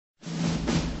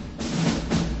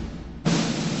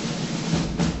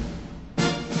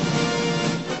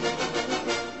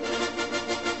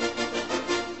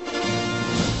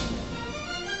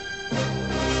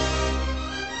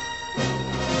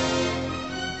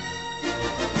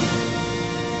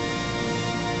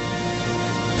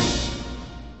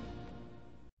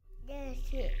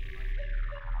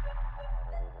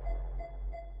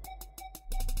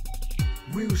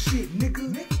shit,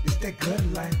 nigga. It's that gutter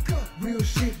life. Real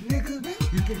shit, nigga.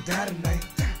 You can die tonight.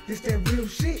 This that real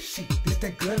shit. This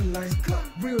that gutter life.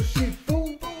 Real shit, fool.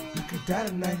 You can die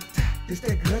tonight. This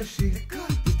that gutter shit.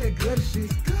 This that gutter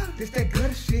shit. This that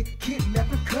gutter shit.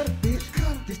 Kidnap and cut a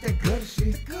bitch. This that gutter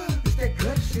shit. This that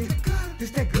gutter shit.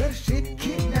 This that gutter shit.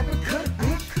 Kidnap and cut a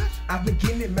bitch. I've been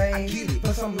getting it, man,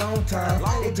 for some long time.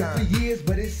 It took for years,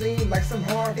 but it seemed like some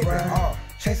hard grind.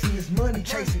 Chasing this money,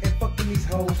 chasing and fucking these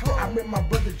hoes. I met my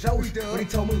brother Joe, but he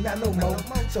told me not no more.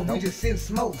 So we just sit and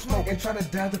smoke and try to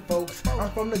die the folks.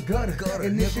 I'm from the gutter,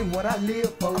 and this shit what I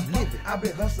live for. I've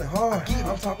been hustling hard,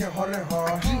 I'm talking harder than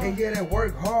hard. And yeah, that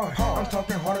work hard, I'm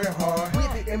talking harder than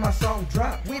hard. And my song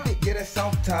drop, yeah, that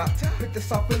soft top. Put the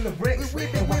soft in the Rex,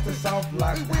 and watch the soft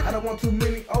lock. I don't want too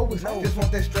many overs, just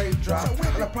want that straight drop.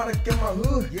 And I product in my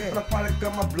hood, and I product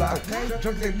on my block.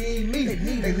 Drugs they need me,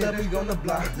 they love me on the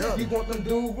block. You want them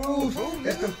Du-Rocc,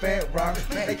 that's the fat rocks.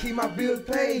 They keep my bills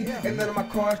paid, and none of my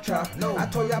cars chopped. I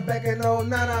told y'all back in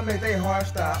 09, I made they hard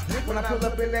stop. When I pull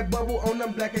up in that bubble on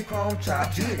them black and chrome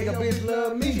chops. And your bitch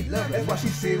love me, that's why she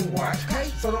sit and watch.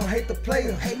 So don't hate the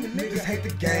player, niggas hate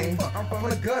the game. I'm from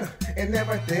the gutter, and that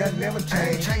right there never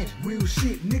change. Real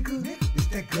shit, nigga, it's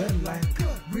that gutter life.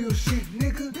 Real shit,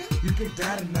 nigga, you can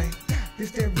die tonight.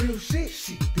 This that real shit,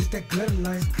 this that gutter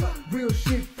life. Real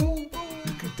shit, fool,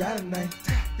 you can die tonight.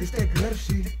 This that gutter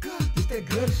shit, this that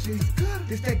gutter shit,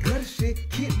 this that gutter shit,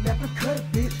 kidnap and cut a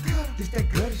bitch. This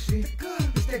that gutter shit,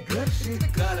 this that gutter shit,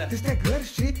 this that gutter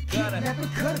shit, kidnap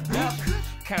and cut a bitch.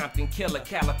 Compton killer,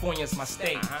 California's my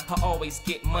state. I always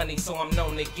get money, so I'm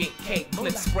known to get cake.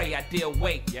 Flip spray, I deal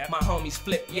weight. My homies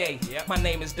flip, yay. My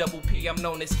name is Double P, I'm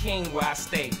known as King where I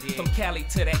stay. From Cali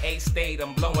to the A-State,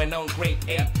 I'm blowing on grade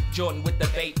 8. Jordan with the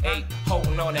bait 8,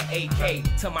 holding on the AK.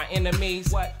 To my enemies,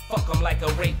 fuck them like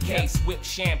a rape case. Whip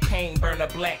champagne, burn a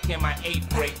black in my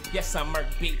 8th grade. Yes, I murk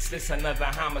beats, this another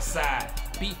homicide.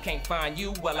 Beef can't find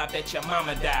you, well I bet your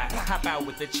mama died. Hop out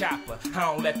with the chopper, I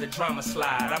don't let the drama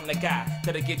slide. I'm the guy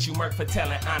that'll get you murked for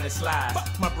telling honest lies.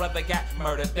 My brother got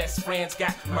murdered, best friends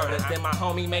got murdered. Then my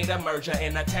homie made a merger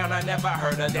in a town I never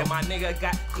heard of. Then my nigga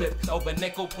got clipped over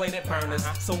nickel-plated burners.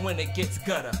 So when it gets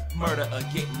gutter, murder or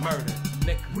get murdered.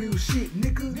 Nigga. Real shit,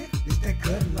 nigga, it's that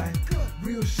gutter life.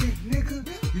 Real shit, nigga,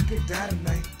 you can die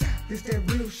tonight. This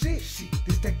that real shit,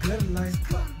 this that gutter life.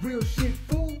 Real shit,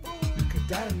 fool, you can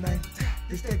die tonight.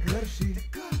 This that gutter shit,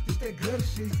 this that gutter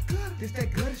shit, this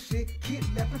that gutter shit,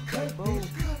 kidnap and cut a bitch.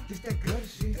 This that gutter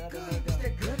shit, this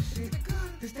that gutter shit,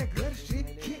 this that gutter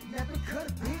shit, kidnap and cut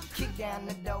a bitch. Kick down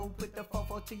the door, put the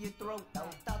fofo to your throat.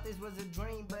 Thought this was a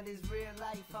dream, but it's real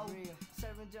life, oh.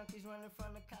 Serving junkies running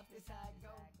from the cops, this how it go.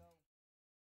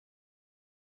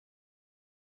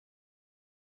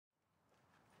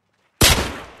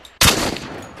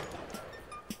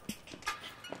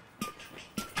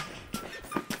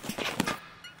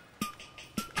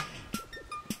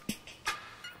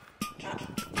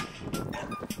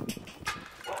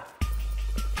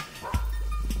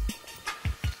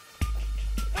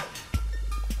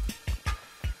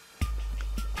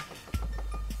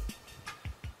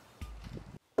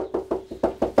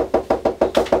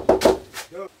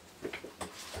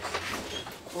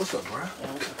 What's up, bro?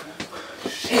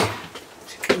 Shit.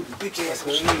 Bitch ass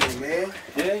nigga, man.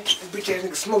 Yeah? This bitch ass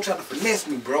nigga Smoke tried to finesse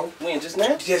me, bro. When, just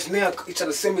now? Just now, he tried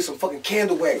to send me some fucking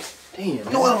candle wax.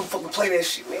 Damn, No, I don't fucking play that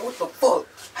shit, man. What the fuck?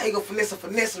 How you gonna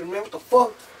finesse me, man? What the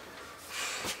fuck?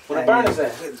 Where the burners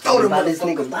at? Throw them About this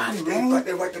motherfuckers, nigga body, bro. man.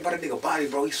 They right there by the nigga body,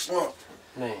 bro. He slumped.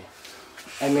 Man.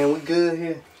 Hey man, we good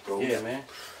here? Bro. Yeah, man.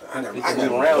 I gotta We move can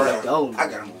move around. around. I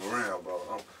gotta move around, bro.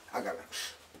 I gotta move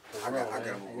This around.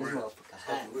 motherfucker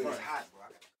hot. It's really hot, bro.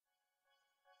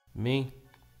 Me,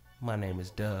 my name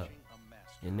is Dubb.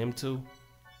 And them two,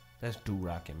 that's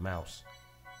Du-Rocc and Mouse.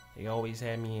 They always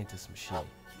had me into some shit.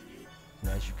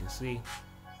 And as you can see,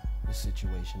 this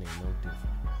situation ain't no different.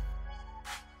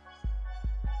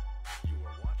 You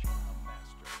are watching a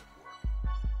master at work.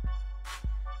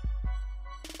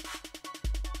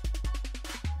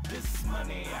 This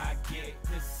money I get,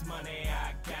 this money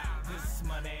I got, this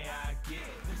money I get,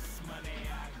 this money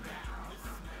I got, this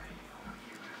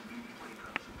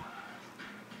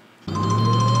money.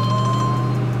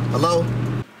 Hello?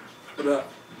 What up?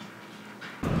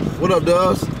 What up,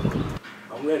 Dollaz?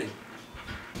 I'm ready.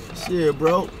 Shit,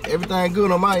 bro. Everything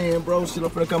good on my end, bro. Shit, I'm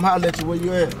finna come holler at you. Where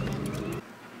you at?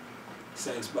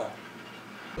 Same spot.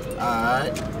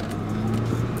 Alright.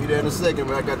 Be there in a second,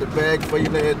 man. I got the bag for you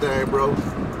and everything, bro.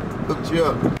 Hooked you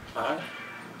up. Alright.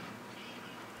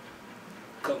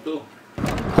 Come through.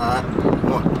 Alright.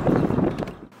 Come on.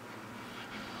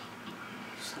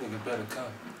 This nigga better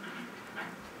come.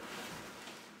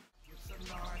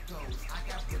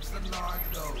 bricks of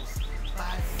narcos.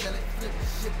 Buy, sell it, flip it,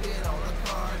 ship it on a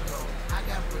cargo. I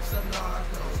got bricks of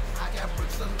narcos. I got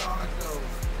bricks of narcos.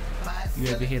 You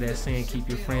ever hear that saying, keep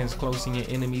your friends close and your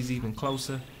enemies even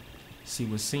closer? See,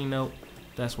 with C-Note,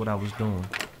 that's what I was doing.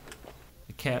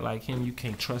 A cat like him, you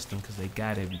can't trust him because they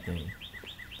got everything.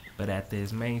 But after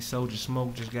his main soldier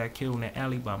Smoke just got killed in the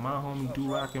alley by my homie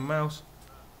Du-Rocc and Mouse,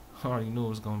 I already knew it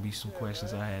was going to be some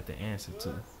questions I had to answer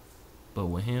to. But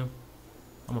with him,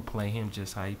 I'm going to play him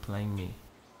just how he played me.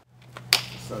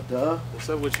 What's up, Dub? What's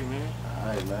up with you, man?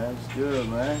 Alright, man. It's good,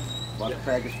 man. Bought a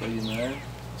package for you, man.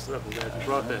 What's up? I'm glad you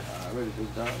brought that. Already,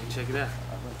 big dog. Check it out.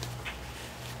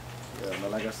 Yeah,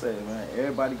 man, like I said, man,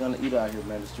 everybody gonna eat out here,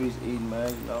 man. The streets eating, man,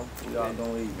 you know. We all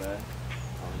gonna eat, man.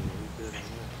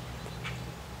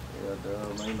 Yeah,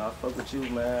 dog, man, you know, I fuck with you,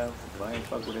 man. But I ain't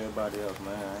fuck with everybody else,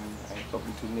 man. I ain't fuck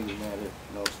with you niggas, man, that,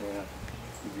 you know what I'm saying?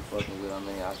 You be fucking with, I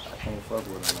mean, I can't fuck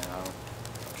with them, man. I don't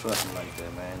trust them like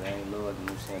that, man. They ain't loyal, you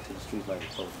know what I'm saying, to the streets like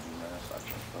it's supposed to be, man. So I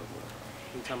can't fuck with them.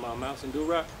 You talking about Mouse and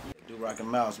Du-Rocc? Du-Rocc and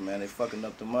Mouse, man, they fucking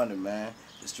up the money, man.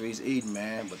 The streets eating,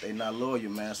 man, but they not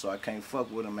loyal, man, so I can't fuck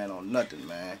with them, man, on nothing,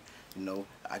 man. You know,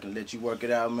 I can let you work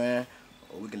it out, man,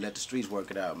 or we can let the streets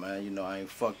work it out, man. You know, I ain't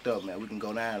fucked up, man. We can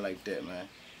go down like that, man.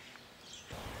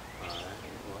 Alright.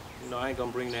 Well, you know, I ain't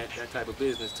gonna bring that type of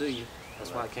business to you.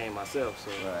 That's why I came myself, so.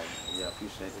 Right. Yeah, I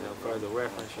appreciate that. You know, further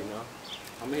reference, you know.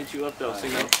 I'm gonna hit you up, though, see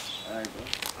you. Alright,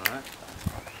 bro. Alright.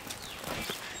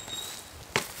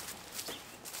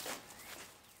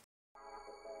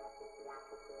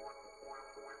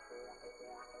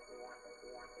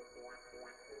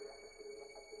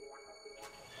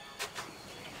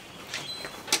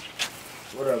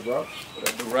 What up, bro? What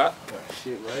up, Du-Rocc?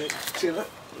 Shit, man. Chillin'.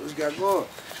 What you got going?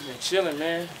 Been chilling,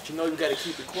 man. But you know you gotta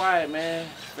keep it quiet, man.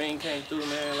 Fiend came through,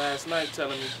 man, last night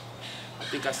telling me, I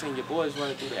think I seen your boys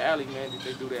running through the alley, man. Did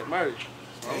they do that murder?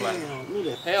 So I'm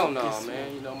like, hell no,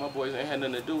 man. You know, my boys ain't had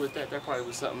nothing to do with that. That probably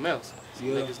was something else. So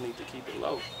Yeah. niggas need to keep it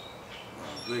low.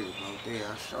 Oh, really, bro.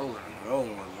 Damn, I sure ain't the old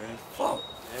one, man. Fuck.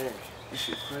 Yeah. This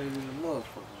shit crazy in the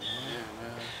motherfucker, man. Yeah,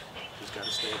 man. Just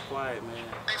gotta stay quiet, man.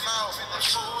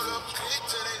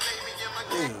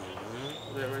 Damn, man.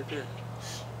 What's that right there?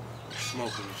 I'm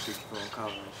smoking and shit, keep on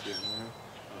calling and shit, man.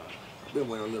 I've been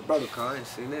waiting on little brother car. I ain't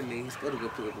seen that nigga. He's gotta go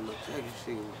pick up a little jacket and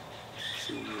shit.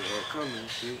 See when you coming and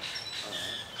shit.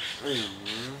 Damn,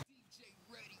 man.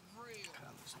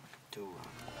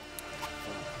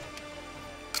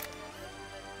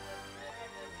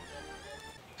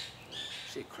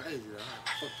 Shit crazy, though.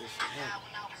 Fuck that shit up.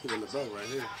 Look at the brother right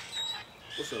here.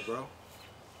 What's up, bro?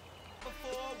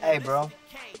 Hey, bro.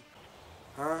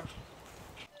 Huh?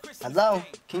 Hello?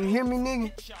 Can you hear me,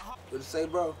 nigga? What it say,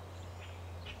 bro?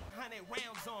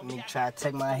 Nigga try to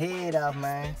take my head off,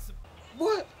 man.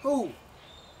 What? Who?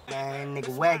 Man,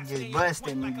 nigga Wack just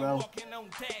busted me, bro. Man,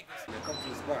 come to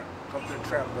the spot. Come to the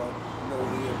trap, bro. You know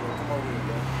what we is, bro. Come over here,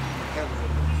 bro. Handle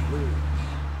it, weird.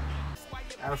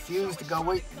 I refuse to go.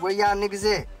 Where y'all niggas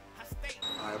at?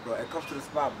 Alright, bro. Hey, come to the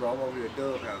spot, bro. I'm over here at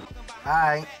Dub House.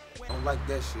 Alright, I don't like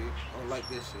that shit. I don't like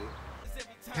that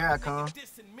shit. here I come.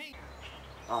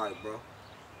 Alright, bro.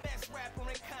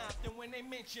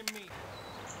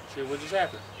 Shit, what just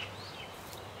happened?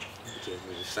 You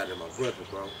just shot at my brother,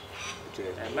 bro. You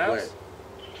just At Mouse?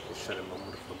 Just shot at my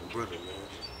motherfucking brother, man.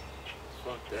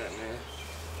 Fuck that, man.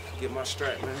 Get my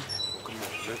strap, man. Come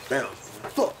on, let's bounce,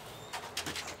 man. Fuck!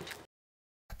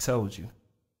 I told you.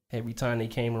 Every time they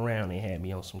came around, they had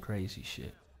me on some crazy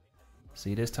shit.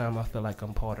 See, this time I feel like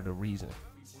I'm part of the reason.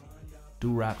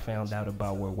 Du-Rocc found out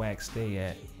about where Wack stay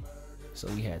at, so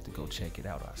we had to go check it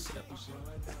out ourselves.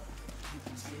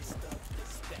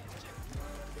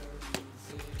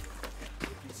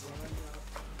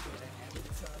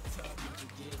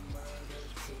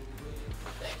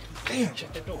 Damn,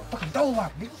 Check that door. fucking door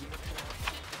locked, nigga.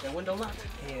 That window locked?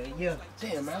 Hell yeah.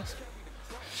 Damn, Mouse.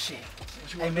 Shit.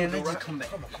 Hey, man, let's just come back.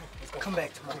 Come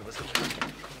back tomorrow. Let's go.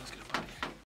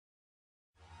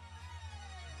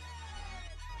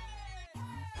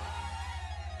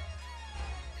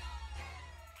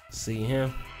 See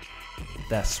him?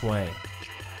 That's Swang.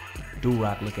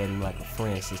 Du-Rocc look at him like a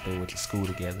friend since they went to school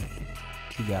together.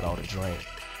 He got all the drink.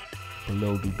 But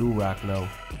little do Du-Rocc know,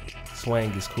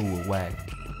 Swang is cool with Wack.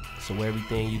 So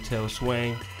everything you tell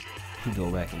Swang, he go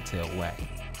back and tell Wack.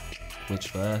 Which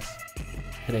for us,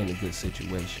 it ain't a good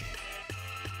situation.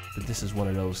 But this is one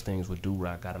of those things where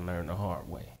Du-Rocc gotta learn the hard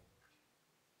way.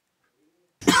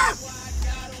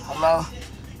 Hello?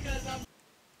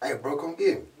 Hey, bro, come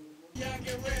get me.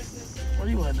 Where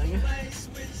you at, nigga?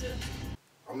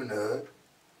 I'm in the hood.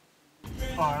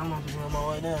 Alright, I'm gonna be on my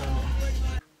way down.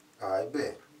 Alright,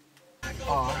 bet.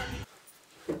 Alright.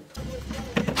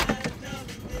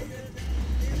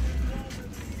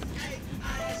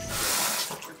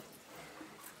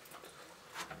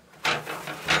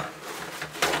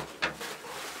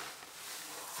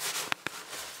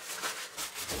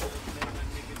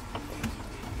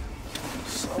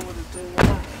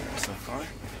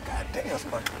 Damn,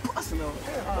 somebody busting over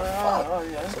there. Oh,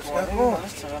 yeah, it's going down.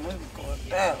 This time it's going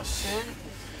down. Shit.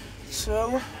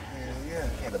 Chillin'. Yeah.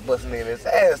 Had a busting in his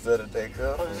ass the other day,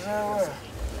 cuz. What's that?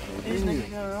 These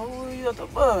niggas, who you at the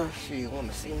bus? Shit,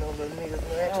 wanna see no little niggas,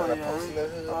 man. Tryna post in the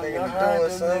hood, I thinking heard doing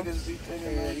them something. niggas be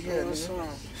thinking they doing something.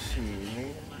 Shit,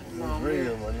 nigga. You know It's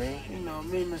real, my nigga. You know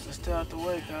me, Mr. Stay Out the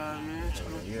Way guy, man.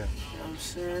 Yeah. You know what I'm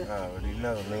saying? I already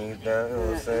know. Leans down, you know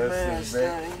what I'm saying? Man, Sit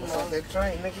back. you What's know, up that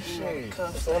drink, nigga? Shit.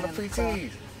 What's on the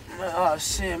PTs? Man, oh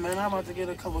shit, man, I'm about to get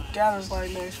a couple gallons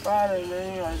like next Friday,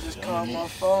 man. I just called my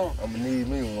phone. I'ma need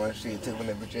me one. Shit, took on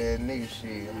that bitch ass nigga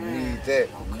shit. I'ma need that.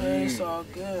 Okay, it's all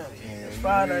good. It's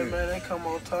Friday, man, they come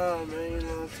on time, man. You know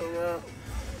what I'm talking about?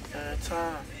 At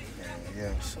time.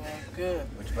 Yeah. It's all good.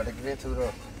 What you about to get into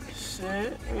though?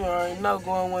 Shit, you already know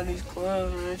going one of these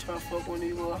clubs, man. Try to fuck one of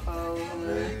these little hoes,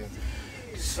 man.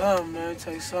 Something, man.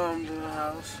 Take something to the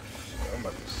house. I'm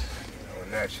about to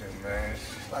on that shit, man.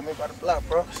 Slide me by the block,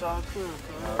 bro. It's all good,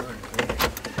 cuz. Already, cool.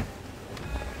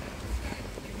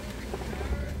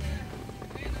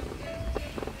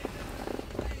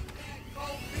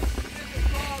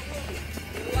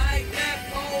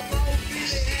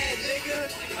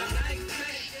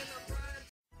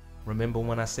 Remember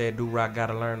when I said Du-Rocc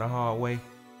gotta learn the hard way?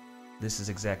 This is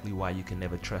exactly why you can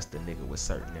never trust a nigga with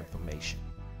certain information.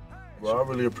 Well, I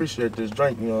really appreciate this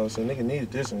drink, you know what I'm saying? Nigga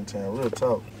needed this in town, real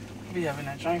talk. Be having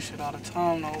that drink shit all the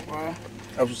time, though, bro.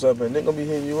 That's what's up, man. Nigga gonna be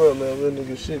hitting you up, man. Real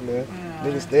nigga shit, man. Yeah,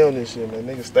 Niggas stay on this shit, man.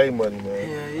 Niggas stay money,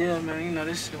 man. Yeah, man. You know,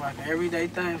 this shit like an everyday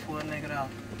thing for a nigga, though.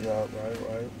 Yeah,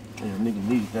 right. Yeah, nigga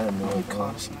needs that, man. We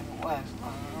call this nigga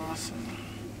wax, man.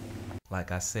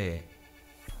 Like I said,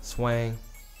 Swang,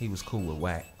 he was cool with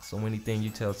Wack. So anything you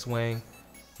tell Swang,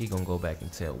 he gonna go back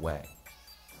and tell Wack.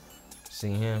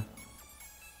 See him?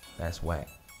 That's Wack.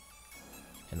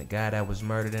 And the guy that was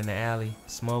murdered in the alley,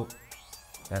 Smoke,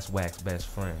 that's Wack's best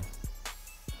friend.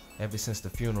 Ever since the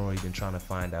funeral, he been trying to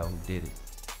find out who did it.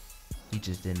 He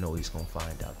just didn't know he's gonna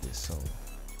find out this soon.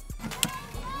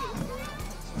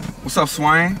 What's up,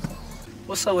 Swang?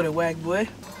 What's up with it, Wack boy?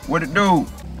 What it do?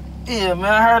 Yeah,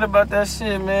 man, I heard about that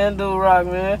shit, man. Du-Rocc,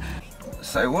 man.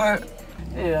 Say what?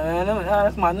 Yeah, man,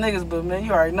 that's my niggas, but man,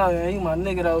 you already know, man. You my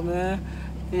nigga though, man.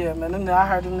 Yeah, man, I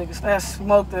heard them niggas that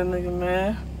smoked that nigga,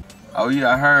 man. Oh yeah,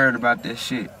 I heard about that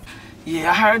shit.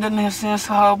 Yeah, I heard that nigga saying a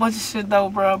whole bunch of shit though,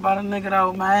 bro, about a nigga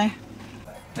though, man.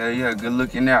 Hell yeah, good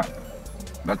looking out.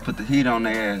 About to put the heat on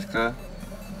their ass, cuz.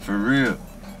 For real.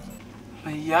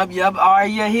 Yup. All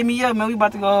right, yeah, hit me up, man. We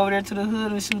about to go over there to the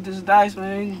hood and shoot this dice,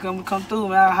 man. You can come through,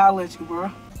 man. I'll holler at you,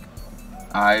 bro.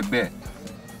 I bet.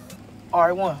 All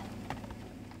right, one.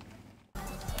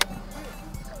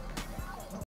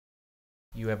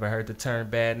 You ever heard the term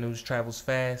bad news travels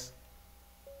fast?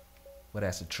 Well,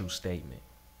 that's a true statement.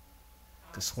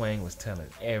 Cause Swang was telling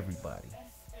everybody.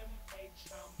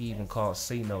 He even called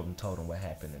C-Note and told him what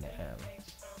happened in the alley.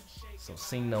 So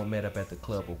C-Note met up at the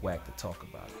club with Wack to talk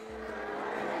about it.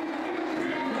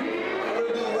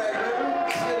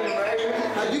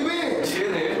 How you been?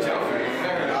 Chillin',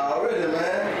 jumping. Already,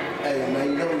 man. Hey, man,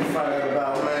 you know what we find out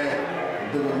about,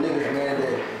 man? Them niggas, man,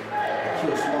 that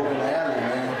killed Smoke in the alley,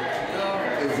 man.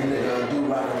 It's a nigga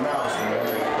Du-Rocc and Mouse, man.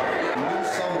 New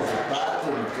summer's about to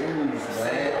lose,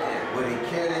 man. When they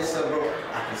carry this up, bro, I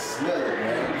can smell it,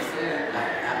 man.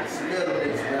 I can smell the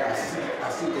niggas, man. I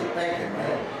see what they're thinking,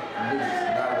 man. The niggas is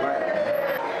not right, man.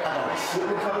 I got a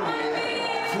shipment coming in,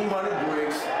 200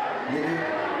 bricks, nigga.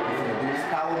 We finna do this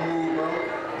power move, bro.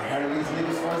 We handle these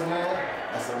niggas first, man.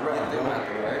 That's a wrap, bro.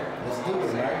 Let's do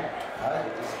it, man. All right,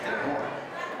 let's get going.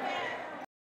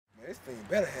 Man, this thing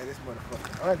better have this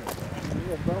motherfucker under, man.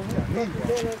 Yeah, bro.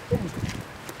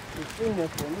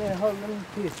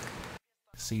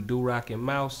 See, Du-Rocc and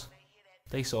Mouse,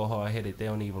 they so hard-headed they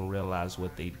don't even realize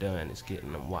what they done is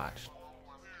getting them watched.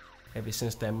 Ever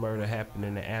since that murder happened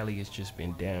in the alley, it's just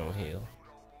been downhill.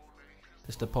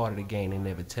 It's the part of the game they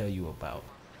never tell you about,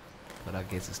 but I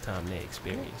guess it's time they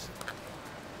experience it.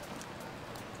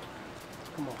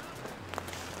 Come on.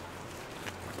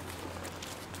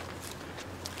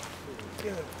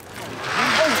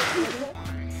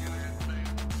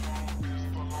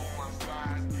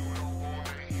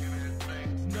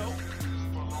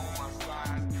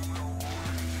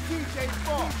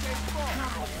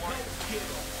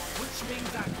 Which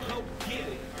means I go get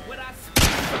it. What I speak,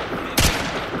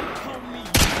 homie, you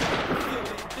don't feel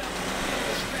it.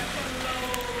 Double strap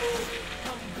low,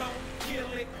 I'm gon'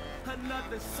 kill it.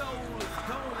 Another soul is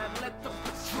gone and let them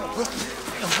patrol.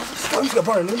 Let me see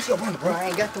your burner, bro. I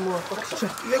ain't got the motherfucker.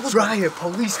 Nigga, right here,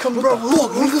 police coming, bro.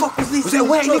 Look, nigga. Was that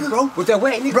whack, nigga? Bro? Was that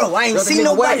whack, nigga? Bro, I ain't seen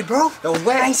nobody, bro. That was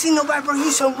whack. I ain't seen nobody, bro.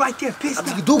 You something right there, pissed. I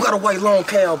think you do got a white long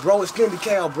cow, bro. It's skinny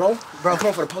cow, bro. Bro, come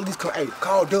on for the police. Come, hey,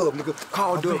 call Dub, nigga.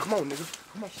 Call Dub. Come on, nigga.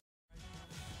 Come on.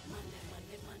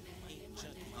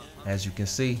 As you can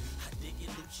see,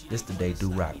 this the day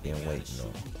Du-Rocc been waiting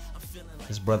on.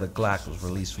 His brother Glock was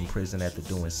released from prison after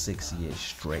doing 6 years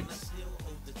straight.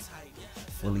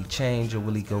 Will he change or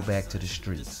will he go back to the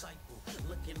streets?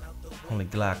 Only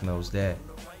Glock knows that.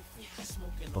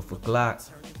 But for Glock,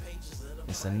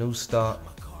 it's a new start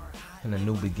and a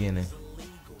new beginning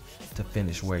to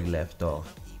finish where he left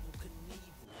off.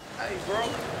 Hey, bro.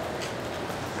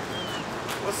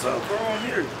 What's up, bro? I'm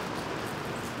here.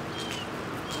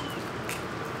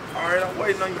 All right, I'm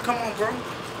waiting on you. Come on, bro.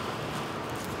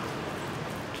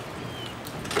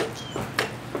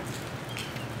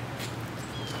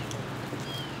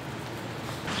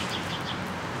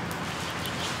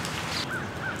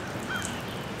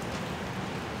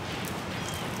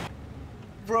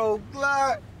 Bro,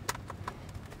 Glock.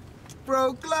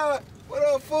 Bro, Glock. What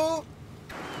up, fool?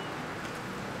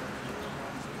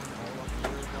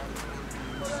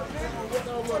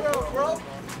 What up, bro?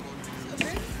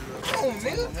 Come on,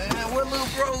 nigga. Man, what little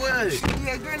bro at? He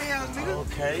at Granny house, nigga.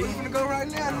 Okay. We finna go right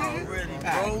now, nigga. Already, bro.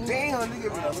 God damn, nigga,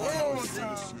 been a long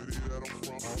time.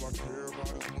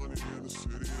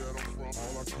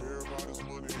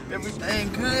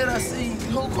 Everything good, I see.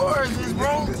 Who car is this,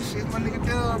 bro? Shit, my nigga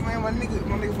Dub, man. My nigga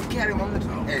from Cali, my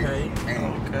nigga. Okay,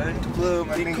 okay. The plug,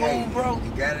 my Be nigga. cool, bro.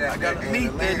 You got it out I gotta there, meet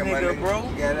the that land, my nigga, bro.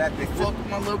 You got it out there. Fuck with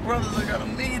my little brothers, I gotta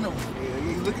meet him. Yeah,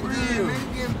 you looking Real. good,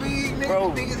 nigga. Getting big, nigga. Bro,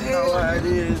 Big as you hell. know how it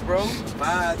is, bro.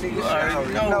 Five niggas. You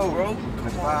already know, bro. Come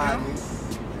on, Five man.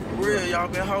 niggas. For real, y'all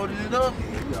been holding it up? Yeah,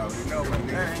 you already know, my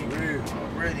nigga. Dang, For real.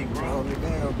 already, bro. Hold it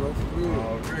down, bro. For real.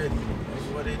 Already. That's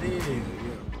what it is. Yeah.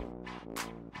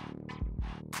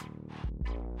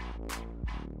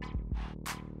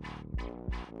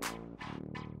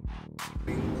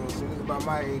 You know what I'm saying? Nigga about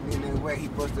my age, nigga, where he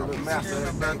busted a little master. Hearing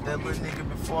about that little nigga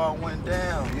before I went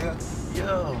down. Yeah.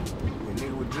 Yo. The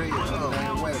nigga with dreads,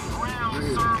 down west.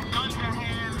 Real.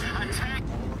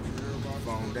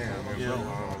 Phone down, man. Yeah. Bro,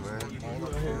 man. You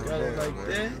got it like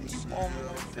that? You want me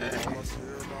like that?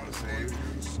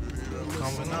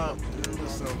 Coming up.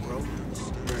 What's up, bro?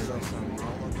 What's up,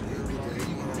 bro?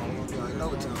 You know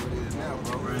what time it is now,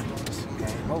 bro.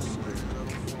 Game over.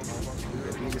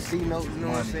 Nigga C notes, you know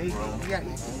what I'm saying? He got, you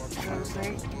know what I'm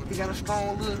saying? He got a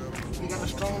strong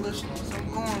little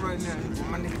something going right now.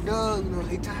 My nigga Doug, you know,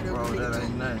 he tied up. Bro, that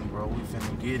ain't nothing, bro. We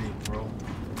finna get it, bro.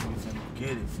 We finna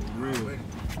get it for real. You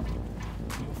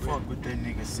fuck with that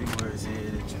nigga, see where his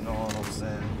head at, you know what I'm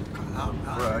saying?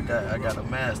 Bro, I got a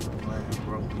master plan,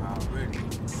 bro. Already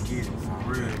get it for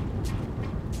real.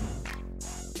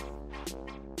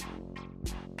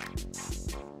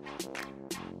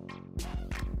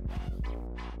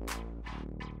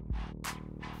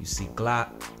 You see Glock,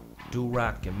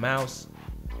 Du-Rocc, and Mouse,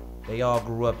 they all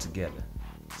grew up together,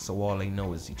 so all they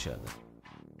know is each other.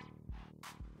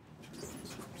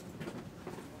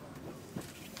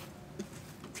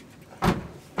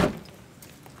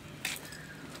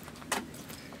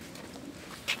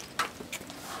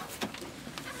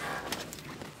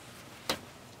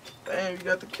 Damn, you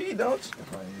got the key, don't you?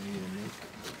 Oh, yeah, nigga.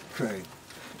 Crazy.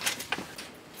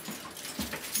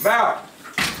 Mouth!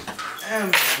 Damn,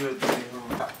 it's a good thing,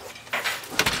 huh?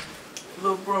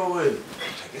 Little bro with it.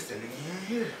 I guess that nigga in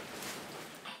here.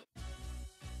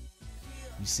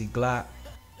 You see Glock,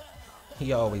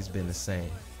 he always been the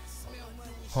same.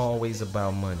 Always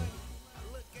about money.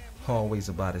 Always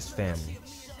about his family.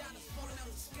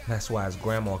 That's why his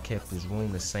grandma kept his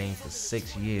room the same for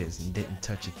 6 years and didn't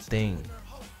touch a thing.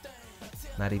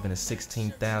 Not even the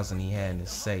 $16,000 he had in his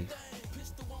safe.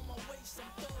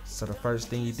 So the first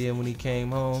thing he did when he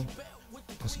came home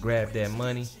was grab that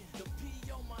money,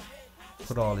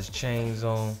 put all his chains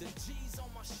on,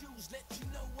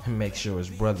 and make sure his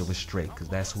brother was straight, because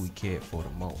that's who he cared for the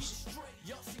most.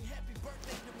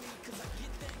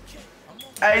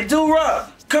 Hey,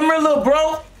 Du-Rocc, come here, little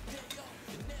bro.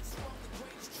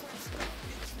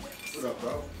 What up,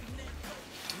 bro?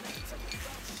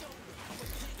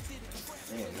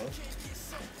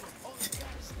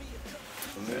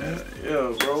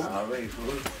 Yeah, bro. Already,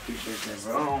 fool. Appreciate that,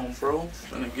 Get bro. on, bro.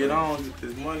 Tryna get on, get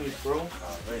this money, bro.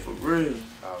 Already. For real.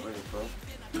 Already, bro.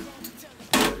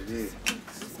 What it is.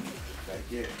 Like,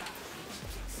 yeah.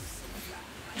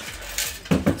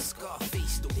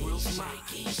 Scarface, the world's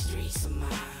shaking streets of mine.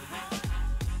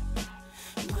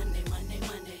 Monday,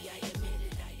 I admit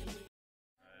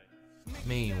it.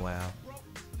 Meanwhile,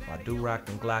 while Du-Rocc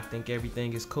and Glock think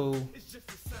everything is cool,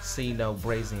 see no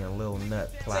Brazy and Lil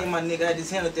Nut plot. Say my nigga, I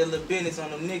just handled that little business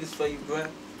on them niggas for you, bro.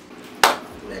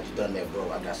 Glad you done that,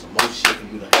 bro. I got some more shit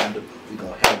for you to handle. We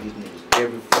gonna handle these niggas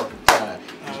every fucking time.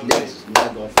 These niggas is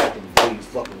not gonna fucking be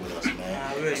fucking with us,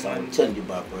 man. That's all I'm telling you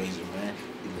about Brazy, man.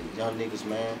 These little young niggas,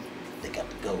 man, they got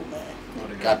to go, man.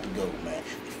 They got to go, man.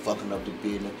 They fucking up the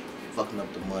business, fucking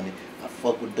up the money. I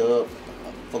fuck with Dub.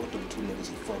 I fuck with them two niggas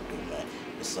he fucked with, man.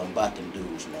 It's something about them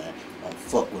dudes, man. I don't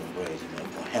fuck with them Brazy, man.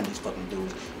 We gonna handle these fucking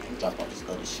dudes and drop all this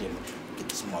other shit, man. Get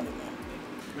this money, man.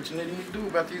 What you need to do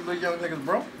about these little young niggas,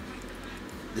 bro?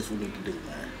 This what we need to do,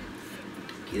 man.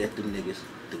 Get at them niggas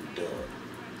through Dub.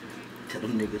 Tell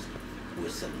them niggas we'll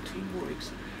sell them 2 bricks,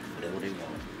 whatever they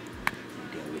want.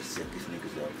 And then we'll set these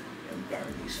niggas up and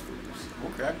burn these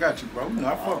fools. Okay, I got you, bro. You know,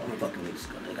 I fuck with fucking niggas,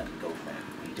 they got to go, man.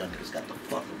 These young niggas got to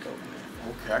fucking go, man.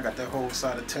 Okay, I got that whole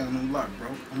side of town unlocked, bro.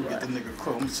 I'm gonna get the nigga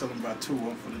close. I'm gonna sell him about 2 of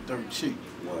them for the dirt cheap.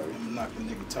 Word. I'm gonna knock the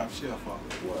nigga top shelf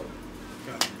off. Word.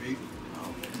 Got it, baby.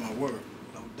 My word,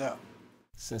 no doubt.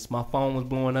 Since my phone was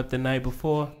blowing up the night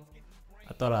before,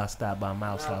 I thought I'd stop by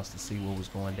Mouse House to see what was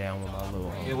going down with my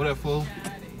little homie. Yeah, what up, fool?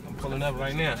 I'm pulling up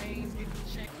right now.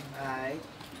 Alright.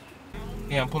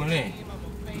 Yeah, I'm pulling in.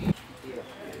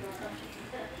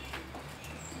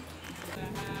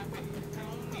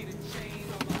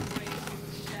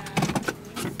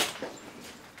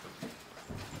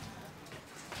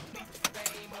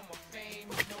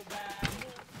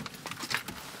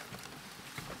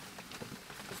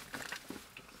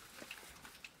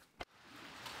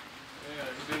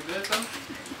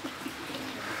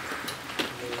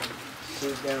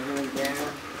 Shit done went down.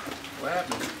 What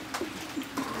happened?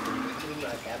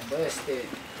 Like I busted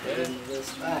in a little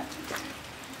spot.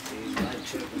 See, light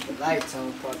trip with the lights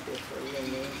on, parked there for a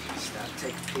minute. Stop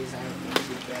taking piss. I ain't gonna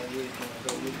sit back here. Gonna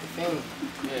go with the thing.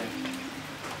 Yeah.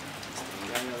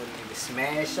 Y'all know nigga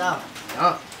smash out.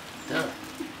 Done.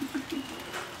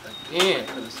 Again,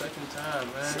 for the second time,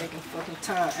 man. Second fucking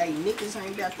time. Hey, niggas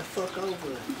ain't got the fuck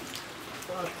over.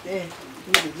 Fuck that.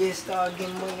 Niggas just start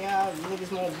getting money out.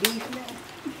 Niggas more beef now.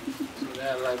 So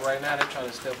that, like right now, they're trying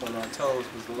to step on our toes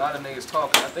because a lot of niggas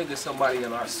talking. I think there's somebody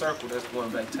in our circle that's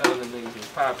going back telling the niggas it's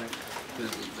popping.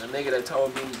 Because the nigga that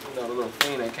told me, you know, the little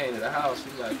fiend that came to the house,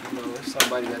 he's like, you know, it's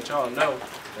somebody that y'all know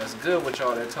that's good with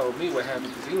y'all that told me what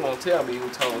happened because he won't tell me who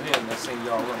told him that seen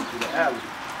y'all running through the alley.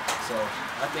 So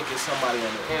I think it's somebody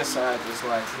on the inside that's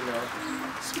like, you know,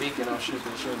 speaking on shit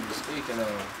they shouldn't be speaking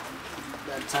on.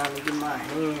 Got time to get my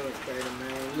hands dirty,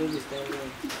 man. Niggas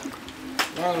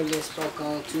they ain't been spoke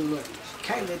on too much.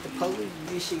 Can't let the police,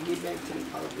 this shit get back to the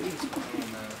police,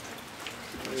 man.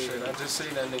 Shit, I just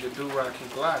seen that nigga Du-Rocc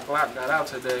and Glock. Glock got out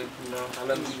today, you know. I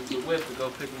let him use the whip to go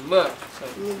pick him up. So.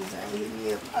 Niggas ain't hit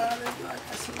me up.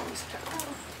 I see what's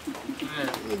Yeah.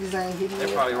 Niggas ain't hit me They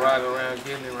up. probably riding around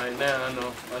getting it right now. I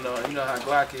know. You know how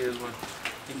Glock is when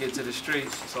he get to the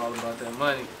streets. It's all about that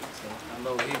money. So I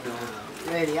know what he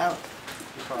doing. Ready out.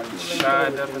 He probably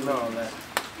shined up and all that.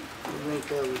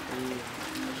 Link up with them.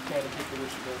 You can't pick it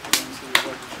with you though. You see the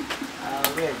record.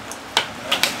 Already.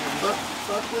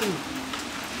 Fuck with me.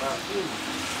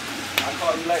 I'll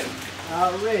call you later.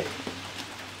 Already.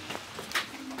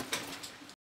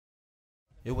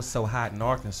 It was so hot in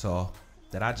Arkansas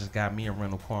that I just got me a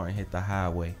rental car and hit the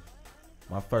highway.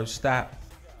 My first stop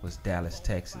was Dallas,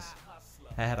 Texas.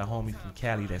 I had a homie from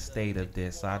Cali that stayed up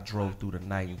there, so I drove through the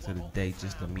night into the day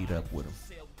just to meet up with him.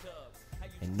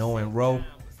 And knowing Ro,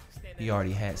 he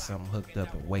already had something hooked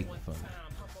up and waiting for me.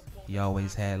 He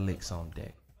always had licks on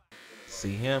deck.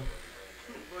 See him?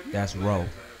 That's Ro.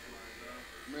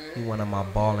 He one of my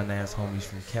ballin' ass homies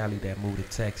from Cali that moved to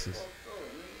Texas.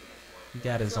 He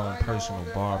got his own personal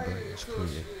barber in his crib.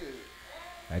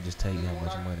 I just tell you how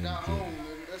much money he getting.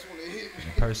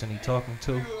 And the person he talking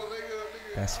to,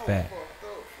 that's Fat.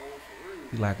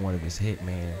 He like one of his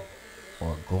hitmen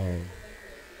or a goon.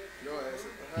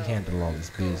 He handle all his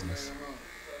business.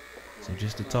 So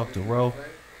just to talk to Ro,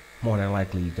 more than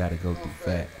likely you gotta go through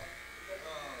Fat.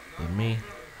 And me,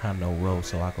 I know Ro,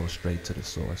 so I go straight to the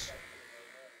source.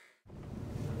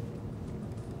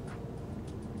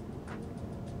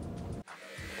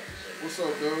 What's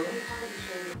up, Doru?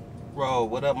 Ro,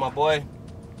 what up, my boy?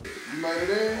 You made it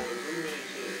in?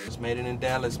 Just made it in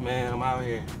Dallas, man. I'm out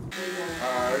here.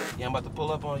 Alright. Yeah, I'm about to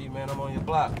pull up on you, man. I'm on your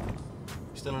block.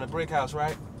 You still in the brick house,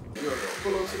 right? Yeah,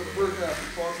 pull up to the brick house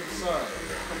and fall to the side.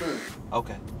 Come in.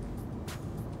 Okay.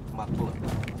 I'm about to pull up.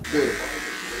 Good.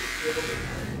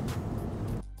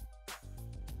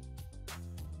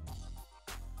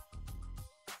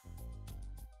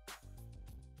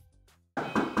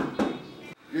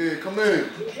 Yeah, come in.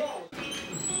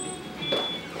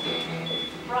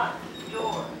 Front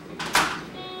door.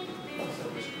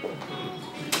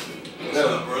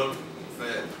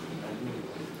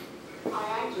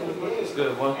 What's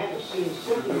good, boy?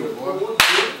 Good, boy.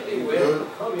 You good?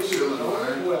 Chilling,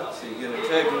 man. So you getting a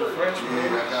check in the fresh?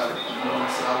 Yeah, I got it. You know what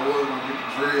I'm saying? I was gonna get the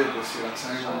dread, but shit, I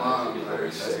changed my mind.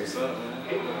 That's what's up,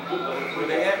 man. Where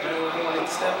they at, man? Where they want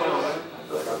to step on, man?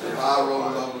 Got the high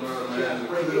rollers over there, man. The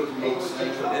clips, you know what I'm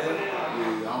saying?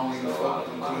 Yeah, I don't even fuck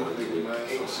with them clip niggas, man.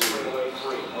 So shit.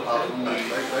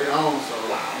 They own, so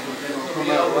they gonna come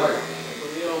out right.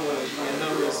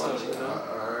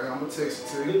 Alright, I'm gonna text it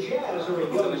to you. Tell him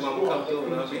I'm gonna come through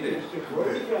and I'll be there.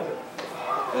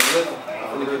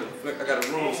 I got a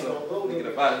room, so we get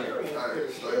up out of here.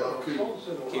 Alright, stay low key.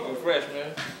 Keep it fresh,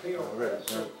 man.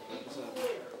 Alright,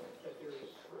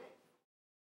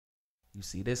 You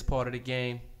see this part of the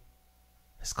game?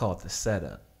 It's called the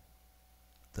setup,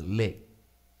 the lick,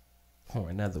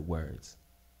 or in other words,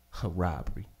 a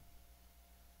robbery.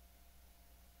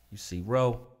 You see,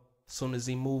 Ro, as soon as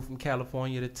he moved from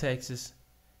California to Texas,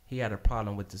 he had a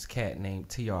problem with this cat named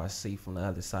TRC from the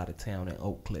other side of town in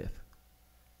Oak Cliff.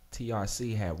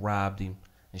 TRC had robbed him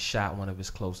and shot one of his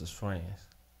closest friends.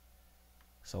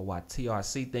 So while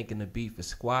TRC thinking the beef is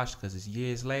squashed because it's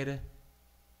years later,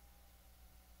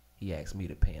 he asked me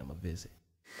to pay him a visit.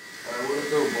 Hey, what it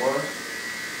do, boy?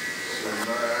 Shit,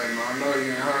 man, I know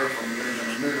you ain't heard from me in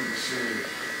a minute, but shit.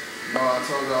 You know, I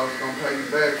told you I was gonna pay you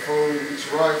back, fool, get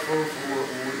you right, fool, for what,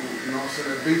 you know what I'm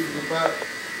saying, that beef is about.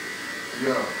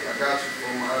 Yeah, I got you,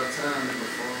 fool, I'm out of town, nigga,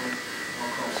 fool. I'm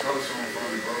gonna come start something for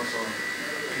you, bro, so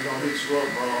he gonna hit you up,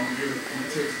 bro. I'm gonna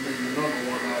text the nigga your number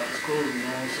one night, it's cool, you know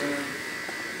what I'm saying?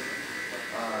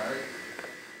 Alright.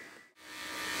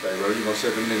 Say, bro, you gonna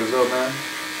set them niggas up, man?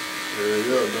 Yeah,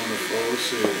 doing the full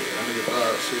shit. That nigga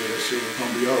thought shit, that shit was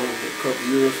gonna be over a couple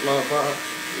years fly by.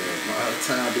 Yeah, my out of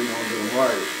town they gonna do them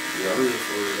right. Yeah, real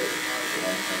for real. That's what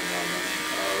I'm talking about, man.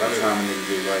 That's how a nigga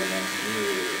get right, man.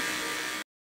 Yeah.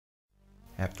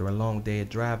 After a long day of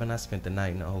driving, I spent the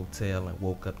night in a hotel and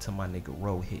woke up to my nigga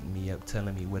Ro hitting me up,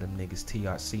 telling me where them niggas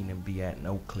TRC and them be at in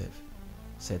Oak Cliff.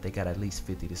 Said they got at least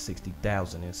 50 to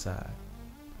 60,000 inside.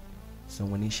 So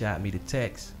when he shot me the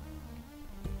text,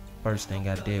 first thing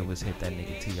I did was hit that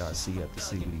nigga TRC up to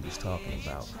see what he was talking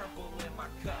about.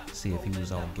 See if he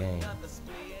was on game.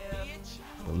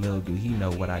 But little do he know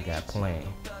what I got planned.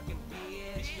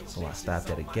 So I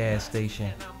stopped at a gas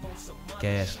station,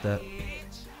 gassed up,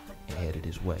 and headed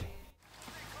his way.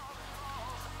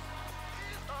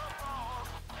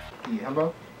 Yeah,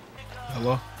 hello?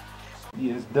 Hello?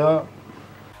 Yeah, it's Dub.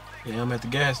 Yeah, I'm at the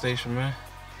gas station, man.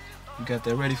 You got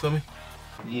that ready for me?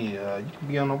 Yeah, you can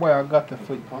be on the way. I got that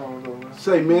for you.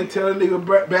 Say, man, tell the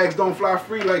nigga bags don't fly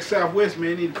free like Southwest,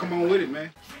 man. Need to come on with it,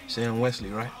 man. Sam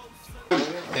Wesley, right?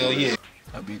 Hell yeah.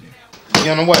 I'll be there. Be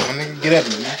on the way, my nigga. Get at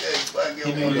me, man.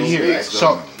 He need to hear it.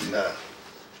 So.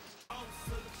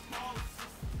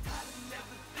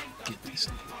 Get this.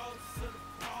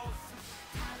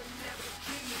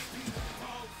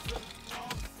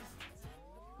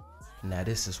 Now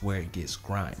this is where it gets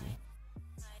grimy.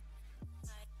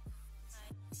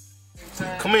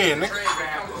 Come in, nigga.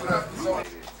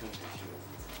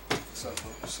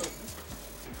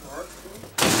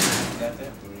 Got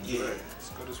that? Yeah. Let's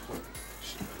go this way.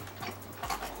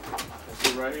 That's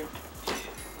it right here?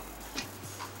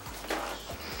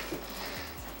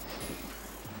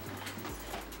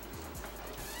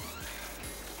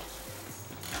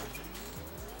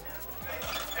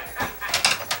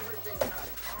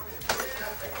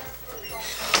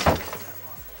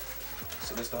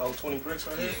 So this the whole 20 bricks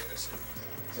right here? Yeah, that's it.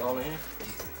 It's all in here?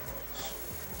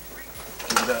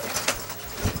 Keep it up.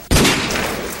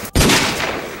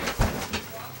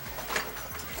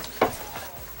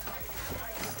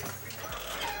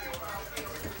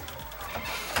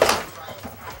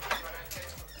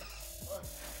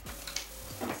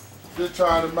 Just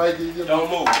trying to make it, you know. Don't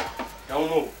move. Don't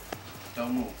move.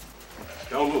 Don't move.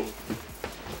 Don't move.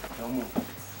 Don't move.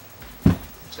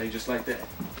 Stay just like that.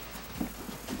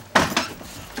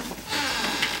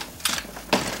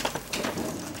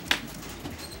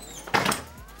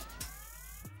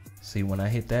 See, when I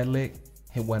hit that lick,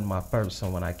 it wasn't my first, so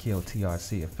when I killed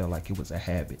TRC, it felt like it was a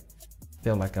habit.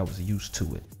 Felt like I was used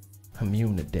to it,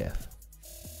 immune to death.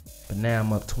 But now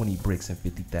I'm up 20 bricks and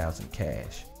 50,000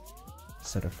 cash.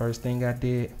 So the first thing I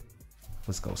did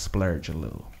was go splurge a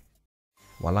little.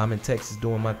 While I'm in Texas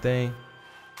doing my thing,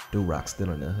 Du-Rocc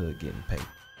still in the hood getting paid.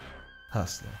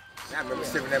 Hustling. I remember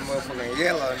sipping that motherfucking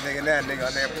yellow, nigga, that nigga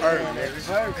on that perk, nigga.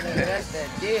 Perk, nigga, that's that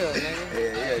deal, nigga.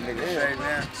 Yeah, nigga, straight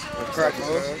now. What's crack, bro?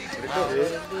 What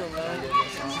it do, man?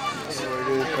 What it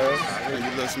is, cuz? You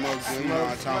little smoke, you know what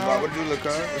I'm talking about. What it do, look,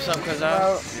 cuz? What's up, cuz?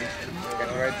 Got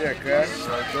it right there, cuz.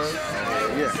 Right there?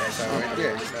 Yeah, that's all right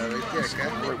there. That's all right there,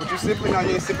 cuz. What you sipping on?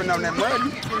 You ain't sipping on that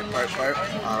muddy? Perp.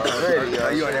 Already, yo.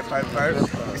 You on that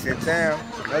perp? It's in town.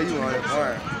 Know you on that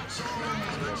wine.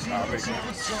 Already.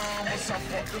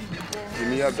 Give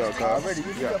me up, though, cuz. Already.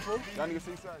 Yeah.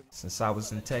 Since I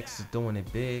was in Texas doing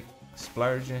it big,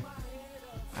 splurging,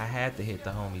 I had to hit the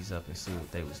homies up and see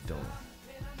what they was doing.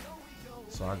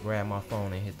 So I grabbed my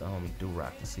phone and hit the homie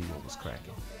Du-Rocc to see what was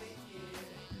cracking.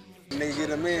 Nigga get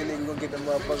them in, nigga gonna get them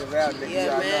motherfuckers out, nigga.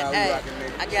 Yeah, man. Hey,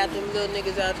 I got them little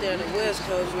niggas out there in the West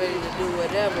Coast ready to do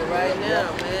whatever right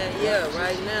now, man. Yeah,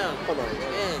 right now. Come on,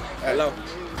 man. Hello.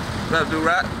 What up,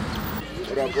 Du-Rocc?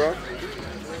 What up, bro?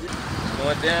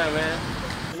 Going down, man.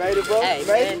 Made it, bro? Hey,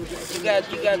 man, you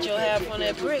got your half on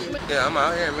that brick, man? Yeah, I'm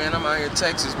out here, man. I'm out here in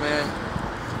Texas, man.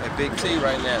 At Big T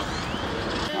right now.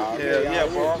 Yeah,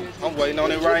 bro. I'm waiting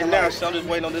on it right now, so I'm just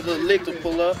waiting on this little lick to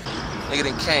pull up. Nigga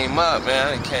done came up, man.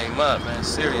 I done came up, man.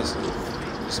 Seriously.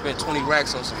 Spent 20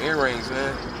 racks on some earrings,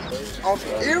 man. On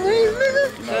some earrings,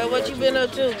 nigga? Girl, what you been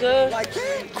up to, girl? Like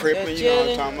that? Crippin', you know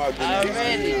what I'm talking about.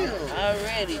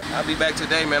 Already. I'll be back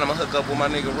today, man. I'm gonna hook up with my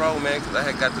nigga Ro, man, because I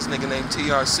had got this nigga named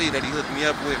TRC that he hooked me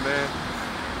up with, man.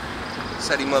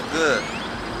 Set him up good.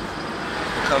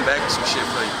 Come back with some shit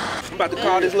for you. I'm about to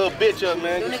call this little bitch up,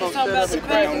 man. You niggas talking about the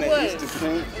crack or what?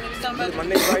 My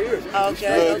nigga right here.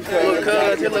 Okay. Look,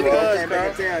 cuz, you know what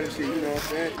I'm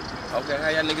saying? Okay, how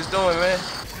y'all niggas doing, man?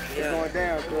 It's going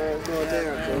down, bro. It's going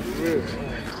down, bro. For real.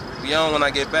 Be on when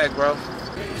I get back, bro.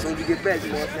 As soon as you get back, you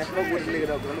know what I'm saying? Fuck with the nigga,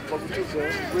 though, bro. I'm fuck with you,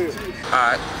 bro. For real.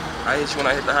 Alright. I hit you when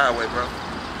I hit the highway, bro.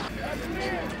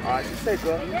 Alright, you say,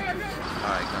 bro.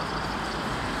 Alright,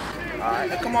 go. Alright,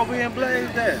 now come over here and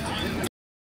blaze that.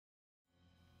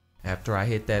 After I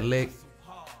hit that lick,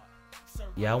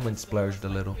 yeah, I went and splurged a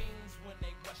little.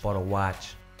 Bought a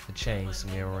watch, a chain, some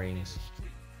earrings.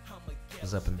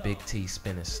 Was up in Big T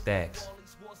spinning stacks.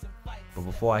 But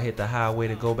before I hit the highway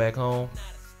to go back home,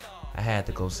 I had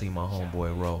to go see my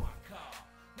homeboy Ro.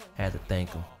 Had to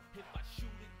thank him.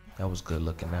 That was good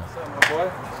looking out. What's up, my boy?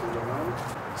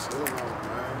 Chill on,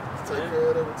 man. Take care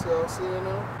of that with y'all seeing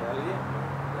them? Hell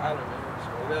yeah. Got him, man.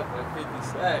 Straight up, like 50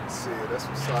 stacks. Shit, that's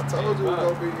what's up. I told you it was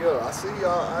gonna be, yo. I see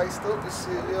y'all iced up and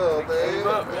shit, yo, man. Came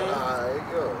up, man. Alright,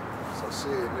 yo. So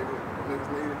shit, niggas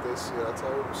needed that shit. I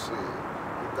told them shit.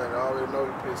 You think I already know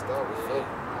you pissed off as fuck. You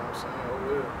know what I'm saying? Oh,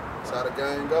 yeah. That's how the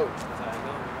game go. That's how it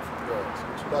go. Yo, so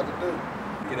what you about to do?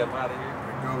 Get up out of here.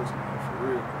 It goes, man, for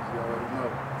real. You already know.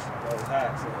 That was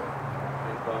hot, so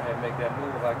let's go ahead and make that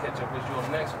move. I'll catch up with you on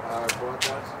the next one. Alright, boy,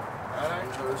 got you. Alright?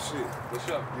 Good shit. What's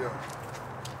up? Yeah.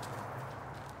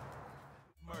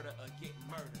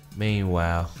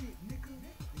 Meanwhile,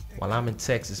 while I'm in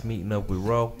Texas meeting up with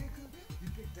Ro,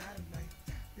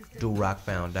 Du-Rocc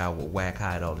found out where Wack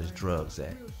hide all his drugs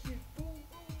at.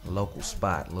 A local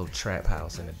spot, a little trap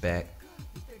house in the back.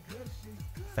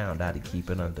 Found out he keep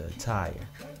it under a tire.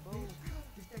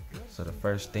 So the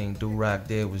first thing Du-Rocc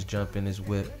did was jump in his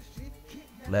whip,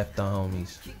 left the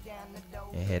homies,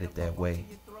 and headed that way.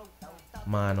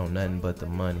 Mind on nothing but the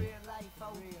money.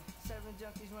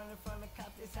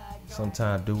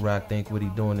 Sometimes Du-Rocc think what he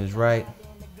doing is right,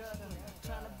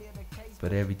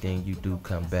 but everything you do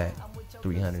come back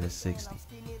 360.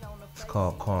 It's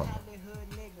called karma.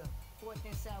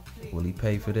 Will he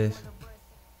pay for this?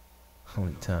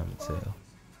 Only time will tell.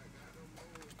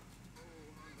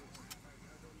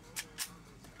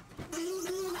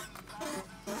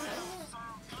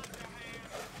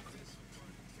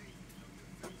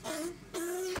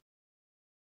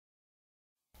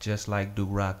 Just like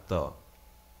Du-Rocc thought,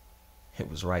 it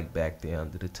was right back there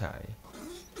under the tire.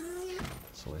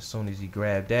 So as soon as he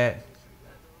grabbed that,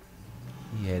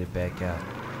 he headed back out,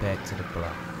 back to the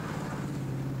block.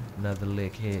 Another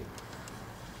lick hit,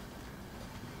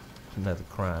 another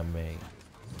crime made.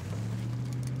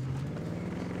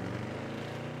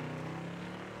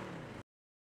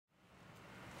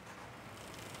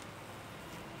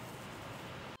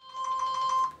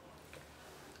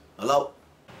 Hello?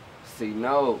 See,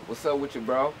 no. What's up with you,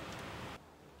 bro?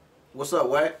 What's up,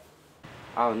 Wack?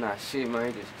 Oh, nah, shit,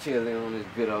 man. Just chilling on this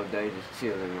good old day. Just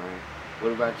chilling, man.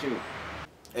 What about you?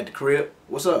 At the crib.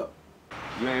 What's up?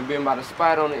 You ain't been by the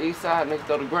spot on the east side next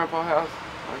door to Grandpa's house?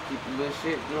 I keep the little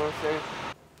shit, you know what I'm saying?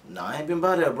 Nah, I ain't been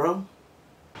by there, bro.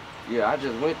 Yeah, I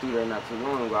just went through there not too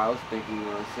long ago. I was thinking, you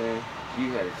know what I'm saying?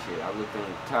 You had a shit. I looked on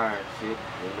the tire and shit.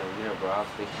 Ain't nothing there, bro. I was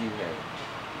thinking you had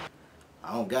it.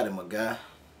 I don't got it, my guy.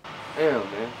 Damn,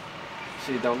 man.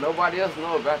 Shit, don't nobody else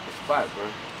know about the spot, bro.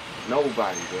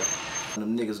 Nobody, bro.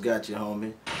 Them niggas got you,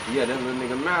 homie. Yeah, that little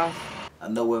nigga Mouse. I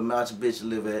know where Mouse bitch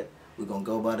live at. We gonna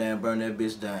go by there and burn that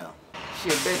bitch down.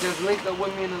 Shit, bet just link up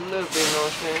with me in a little bit, you know what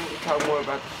I'm saying? We talk more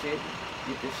about the shit.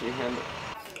 Get this shit handled.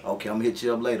 Okay, I'm gonna hit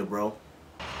you up later, bro.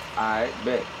 Alright,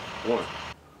 bet. One.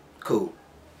 Cool.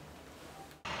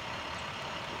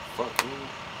 Fuck me.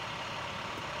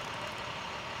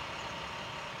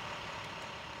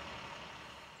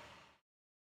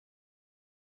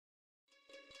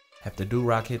 After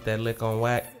Du-Rocc hit that lick on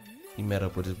whack, he met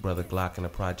up with his brother Glock in the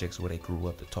projects where they grew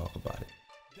up to talk about it.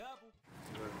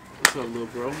 What's up, little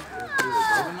bro?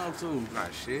 What up to? Nah,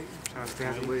 shit. Trying to stay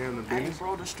out the way on the Hey, business.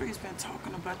 bro, the streets been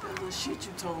talking about that little shit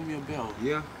you told me about.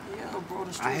 Yeah. Yeah, bro,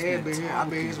 the streets I had been talking. here. I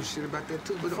been hearing some shit about that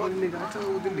too, but the only nigga I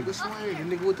told was the nigga Swain.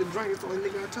 The nigga with the drink is the only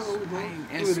nigga I told, bro.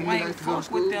 And Swain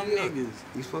fuck with them niggas.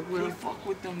 He fuck with He them? fuck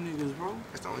with them niggas, bro.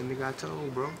 That's the only nigga I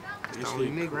told, bro. That's That the only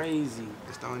shit nigga. crazy.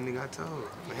 That's the only nigga I told.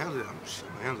 I'm handle that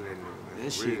nigga, man. That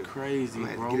For shit real. crazy, I'm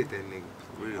gonna bro. have to get at that nigga.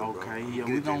 For real, bro. Okay, I'ma yeah,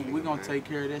 get at that we nigga, gonna man. take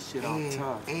care of that shit off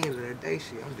top. And that day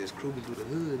shit, I'm just cruising through the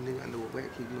hood, nigga. I know what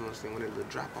keep, you know what I'm saying, one of the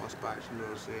little drop off spots, you know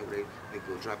what I'm saying, where they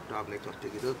go drop it off and they come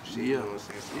pick it up and shit, you know what I'm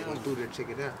saying. So I went through there, check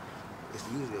it out. It's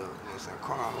usually you know what I'm saying, a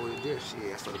car always there,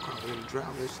 shit. I saw the car in the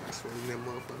driveway, so I swung in that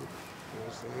motherfucker. You know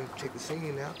what I'm saying? Check the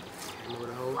scene out. You know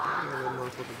the whole thing on that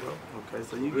motherfucker, bro. Okay,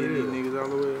 so you getting these niggas all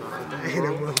the way up. Ain't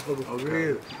that motherfucker for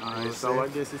real. Alright, so I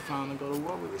guess it's time to go to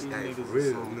war with these niggas. For real,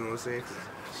 you know what I'm saying?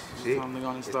 Shit, time to go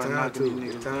and it's start time knocking to, these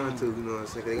niggas it's time down. to, you know what I'm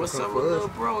saying? They What's gonna up come with for little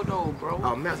us. bro though, bro?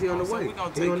 Oh, Matt's he on the So way. we gonna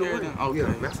He take on the care of way. them. Okay.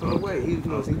 Yeah, Matt's on the way. He, you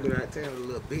know, Okay. he been out of town with a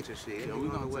little bitch and shit. Yeah, we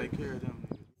gonna take care of them.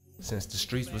 Since the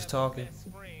streets was talking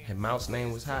and Mount's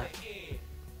name was hot,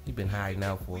 he been hiding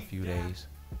out for a few days,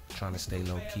 trying to stay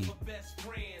low key.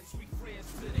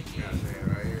 Yeah,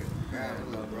 man, right here.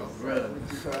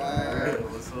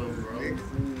 What's up, bro?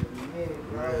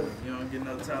 You don't get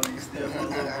no talent, you still my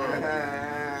little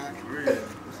bro. Real.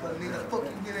 What's up, nigga? Fuck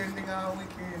you get that nigga all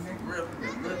weekend, nigga. Real.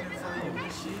 Looking for you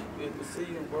and shit. Good to see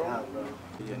you, bro.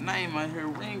 Your name out here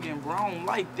ringing, bro. I don't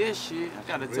like that shit. I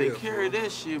gotta take care of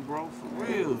that shit, bro. For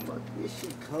real. Fuck this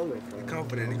shit coming from. It come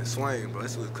from that nigga Swain, bro.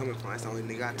 That's where it's coming from. That's the only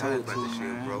nigga I told about this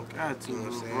shit, bro. Got to, you know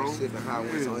what I'm saying? bro. Shit behind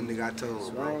For that's the real. only nigga I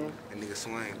told, bro. That nigga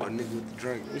Swain, bro. Nigga with the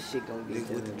drink. This shit gonna get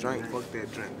nigga with the drink. Fuck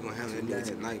that drink. We gonna handle that nigga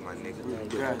tonight, my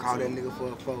nigga. Call that nigga for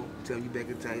a foe. Tell him you back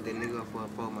in town. Hit that nigga up for a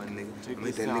foe, my nigga.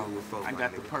 Make that nigga with foe, I my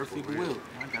got the nigga, perfect for real. will.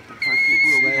 I got the perfect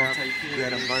will. We gonna take care of You got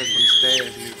that them burners from the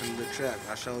stash, nigga, from the trap.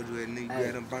 I showed you that nigga. You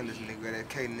got them burners, nigga. You got that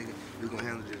K, nigga. We gonna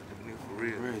handle this nigga for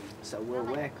real. So we're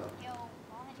wacko. We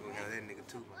gonna handle that nigga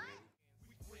too, my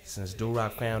nigga. Since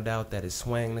Du-Rocc found out that it's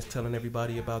Swang that's telling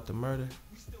everybody about the murder,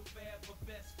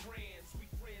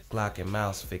 Glock and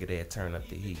Mouse figured they'd turn up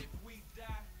the heat.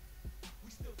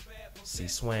 See,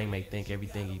 Swang may think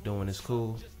everything he doing is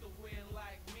cool,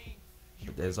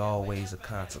 but there's always a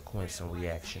consequence and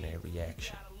reactionary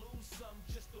reaction.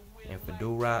 And for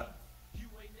Du-Rocc,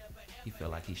 he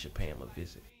felt like he should pay him a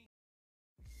visit.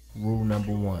 Rule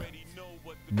number 1,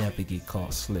 never get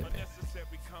caught slipping.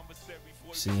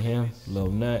 See him,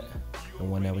 Lil Nut, the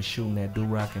one that was shooting at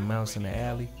Du-Rocc and Mouse in the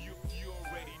alley?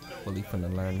 Well, he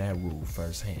finna learn that rule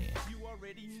firsthand.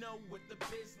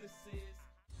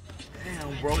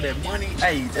 Damn, bro, that money,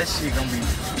 hey, that shit gonna be.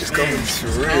 It's coming,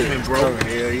 bro.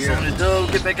 Hell yeah. So when the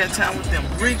dub get back in town with them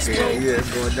bricks, bro. Yeah, it's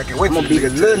going back. I'm gonna be the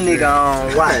little nigga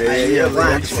on white. Yeah,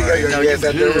 I can see your ass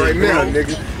out there right now,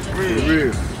 nigga. For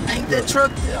real. Ain't that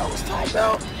truck that I was talking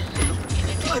about?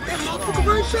 Like that motherfucker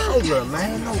right there,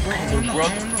 man. No, bro.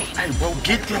 Hey, bro,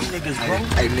 get them niggas, bro.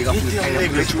 Hey, nigga, I'm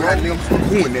niggas, bro. Nigga, I'm fuck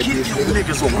who in that bitch, nigga.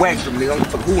 Niggas gonna whack them, nigga. I'm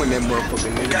fuck who in that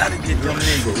motherfucker, nigga. Gotta get them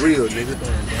niggas. For real, nigga.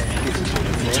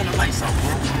 Turn the lights off,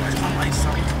 bro. Turn the lights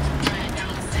off.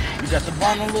 You got the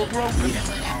bottle, little bro?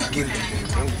 Yeah. Get them,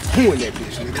 nigga. Who in that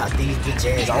bitch, nigga? Caught these bitch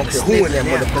ass. I don't care who in that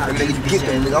motherfucker, nigga. Get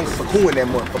them, nigga. I'm fuck who in that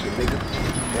motherfucker, nigga.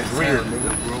 That's real,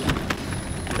 nigga, bro.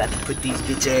 About to put these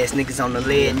bitch ass niggas on the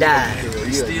lead dive. Hell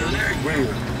yeah, Still there?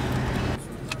 Real.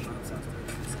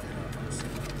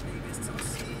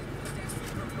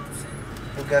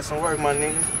 We got some work, my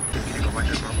nigga. Nigga, right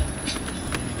there, bro.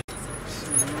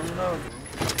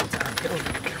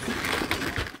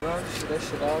 Bro, that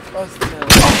shit all busted now.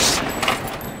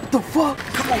 The fuck?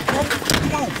 Come on, bro.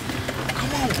 Come on.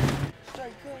 Come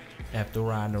on. After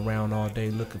riding around all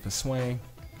day looking for Swang,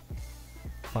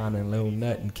 finding Lil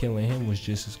Nut and killing him was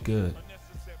just as good.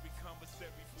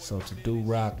 So to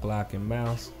Du-Rocc, Glock, and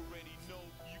Mouse,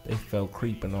 they felt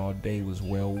creeping all day was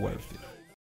well worth it.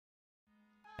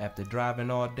 After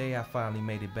driving all day, I finally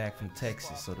made it back from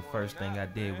Texas, so the first thing I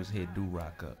did was hit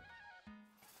Du-Rocc up.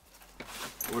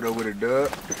 What up with it, Dub?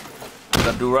 What's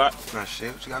up, Du-Rocc? Nah,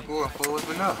 shit. What you got going for us,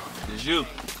 but no. It's you.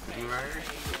 You right here?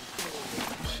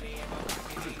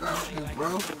 What you got,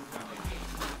 bro?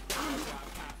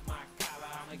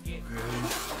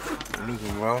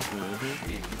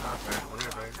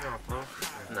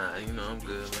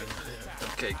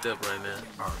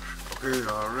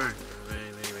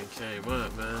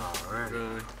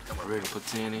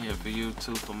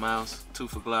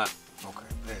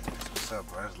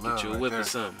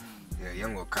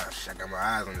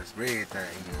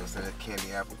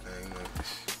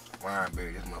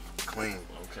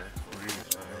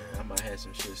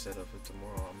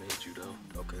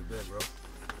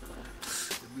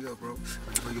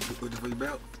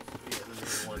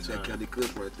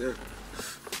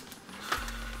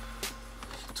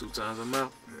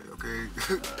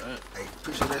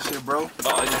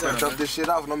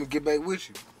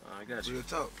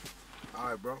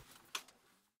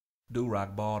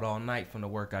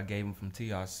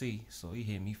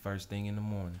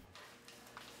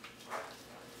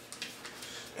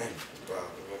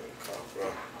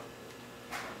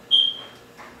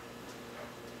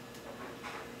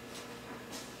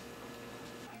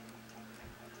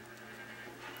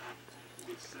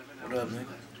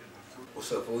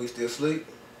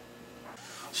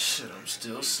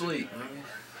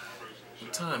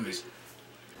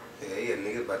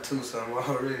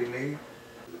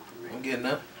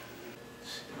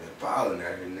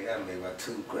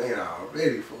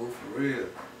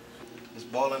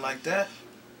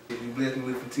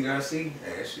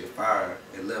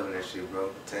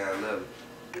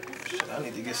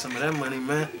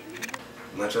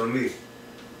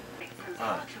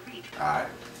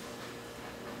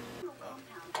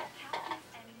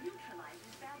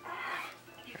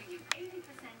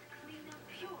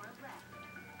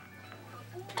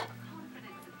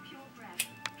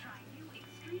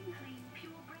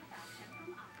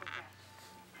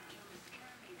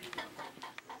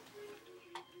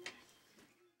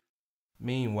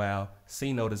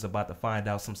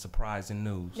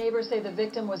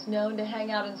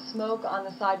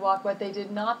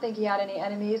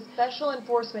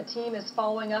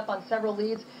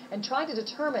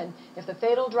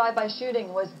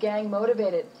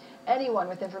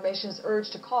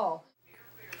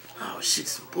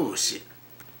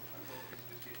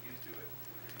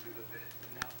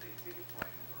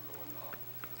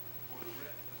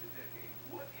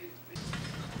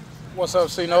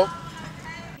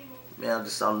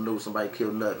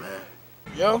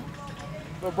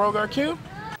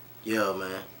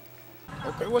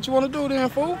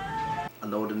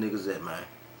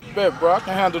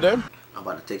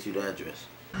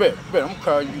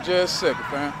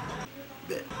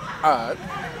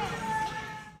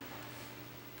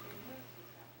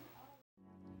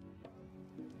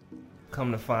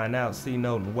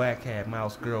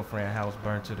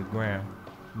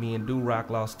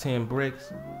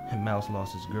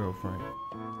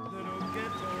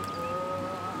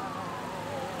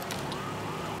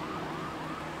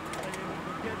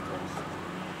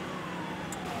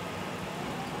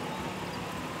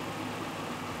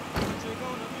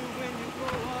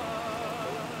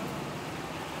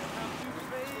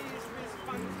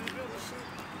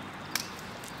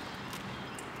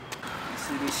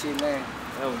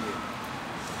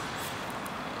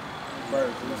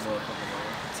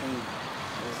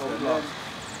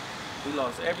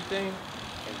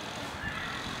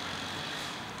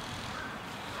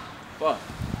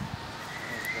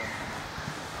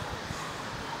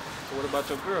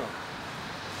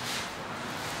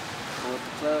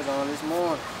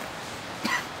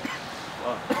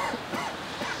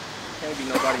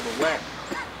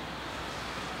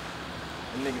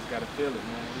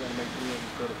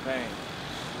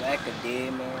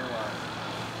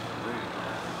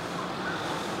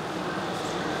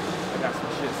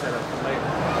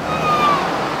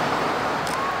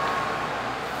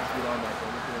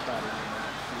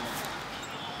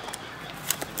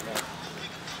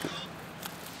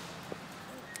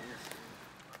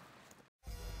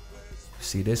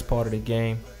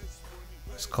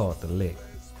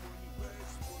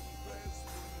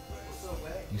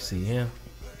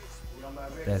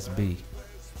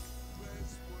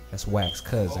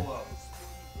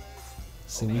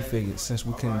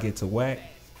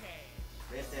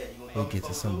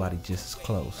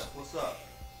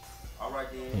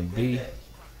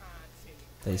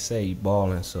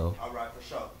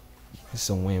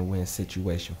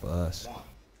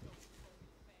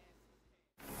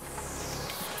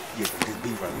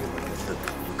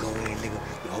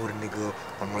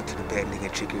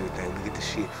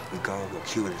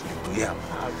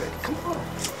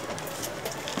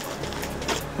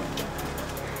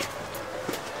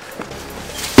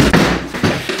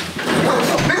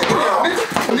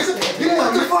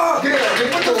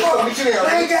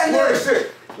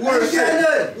 ain't got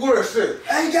nothing. Where? shit?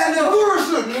 I ain't got no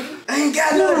bullshit, nigga. I ain't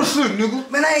got no bullshit, nigga.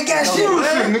 Man, I ain't got shit,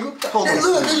 Bullshit, man. nigga. Hold Hey, on.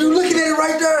 look, you looking at it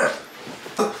right there.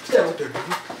 Step up there,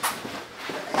 nigga.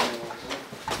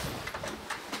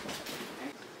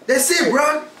 That's it,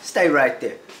 bro. Stay right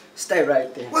there. Stay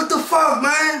right there. What the fuck,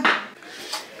 man?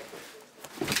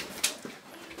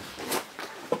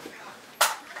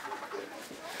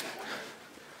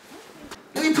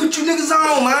 Let me put you niggas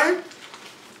on, man.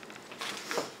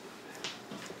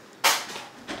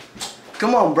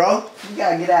 Come on, bro. You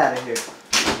gotta get out of here.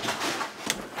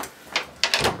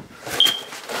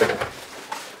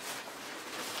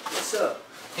 What's up?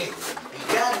 Hey, You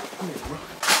got it? come here, bro.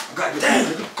 I got this,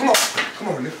 nigga. Come on. Come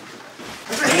on, nigga.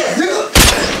 Nigga.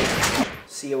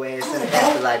 See your ass in the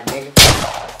afterlife, nigga.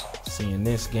 See, in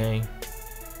this game,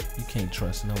 you can't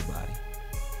trust nobody,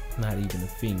 not even a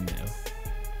female.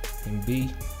 And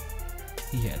B,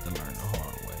 he had to learn the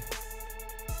hard way.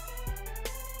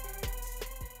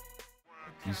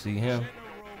 You see him?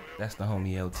 That's the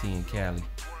homie LT in Cali.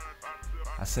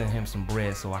 I sent him some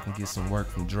bread so I can get some work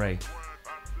from Dre,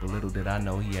 but little did I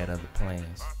know he had other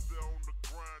plans.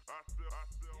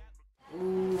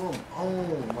 Ooh, I'm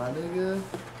on, my nigga.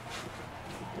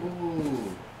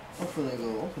 Ooh, I'm finna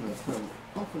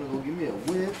go give me a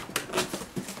whip,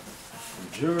 some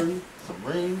jewelry, some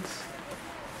rings.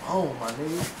 Oh, my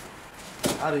nigga.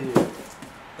 Out of here.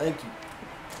 Thank you.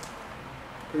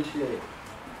 Appreciate it.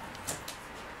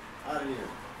 Out of here.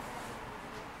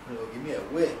 I'm gonna go give me a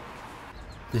whip.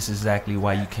 This is exactly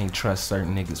why you can't trust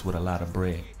certain niggas with a lot of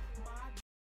bread.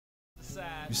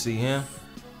 You see him?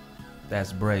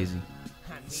 That's Brazy.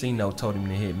 C-No told him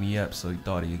to hit me up, so he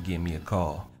thought he'd give me a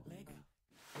call.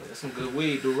 That's some good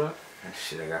weed, Du-Rocc. That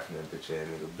shit I got from that bitch ass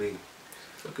nigga B.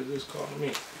 Look at this calling me.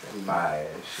 That fire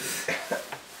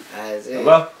ass shit.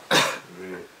 Hello?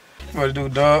 What to do,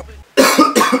 dog?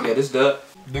 Yeah, this Dub.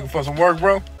 Looking for some work,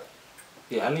 bro?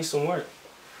 Yeah, I need some work.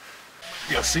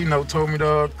 Yeah, C-No told me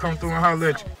to come through and holler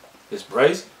at you. It's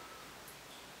Brazy?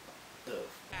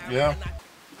 Yeah.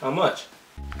 How much?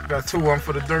 Got 2 of them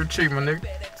for the dirt cheap, my nigga.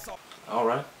 All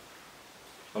right.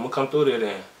 I'm gonna come through there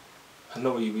then. I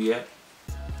know where you be at.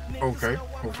 Okay.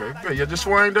 Yeah, just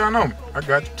swing down on me. I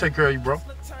got you. Take care of you, bro.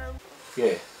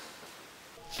 Yeah.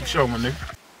 For sure, my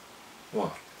nigga.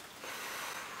 One.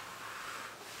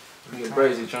 Me and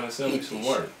Brazy trying to sell me some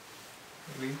work.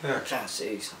 I'm trying to sell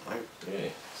you some work. Yeah.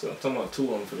 So I'm talking about 2 of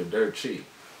them for the dirt cheap.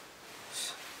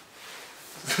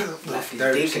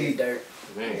 Dirt cheap. Dirt.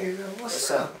 Man. Hey,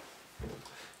 what's up?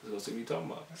 Let's go see what you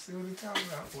talking about. Let's see what he talking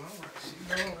about. Well,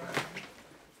 she know,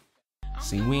 right?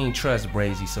 See, we ain't trust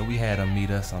Brazy, so we had him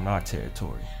meet us on our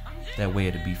territory. That way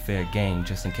it'd be fair game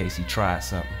just in case he tried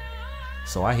something.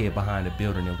 So I hid behind the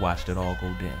building and watched it all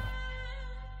go down.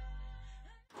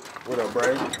 What up,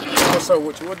 Brazy? What's up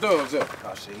with you? What does up?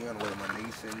 Oh shit, he on the way to my nigga.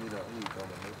 He sent me the coming,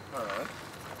 nigga. Alright.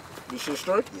 This shit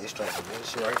straight? Yeah, it's straight, man. This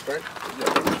shit right straight?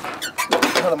 Yeah.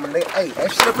 Hold on, my nigga. Hey,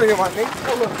 shit up in here, my nigga.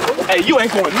 Hold up. Hey, you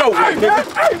ain't going nowhere, nigga.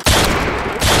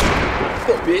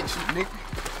 That bitch, nigga.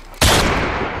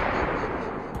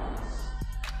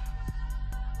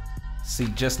 See,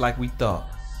 just like we thought,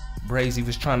 Brazy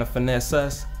was trying to finesse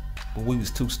us, but we was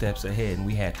 2 steps ahead and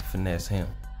we had to finesse him.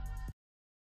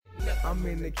 I'm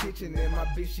in the kitchen and my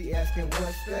bitch, she asking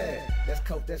what's that? That's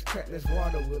coke, that's crack, that's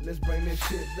water, let's bring this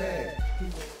shit back.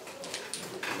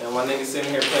 Yeah, my nigga sitting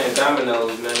here playing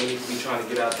dominoes, man. He need to be trying to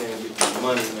get out there and get some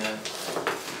money, man.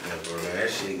 Yeah, bro, man, that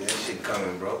shit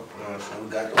coming, bro. You know what I'm saying? We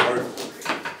got to work.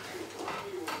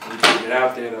 We can get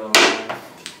out there, though, man.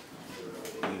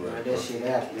 Right, that shit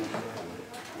happening.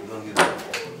 We gonna get that.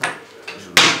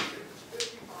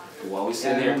 While we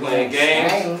sitting here playing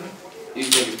games, these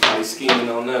niggas probably scheming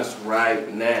on us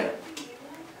right now.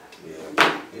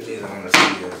 Yeah, these niggas wanna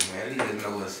see us, man. These niggas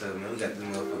know what's up, man. We got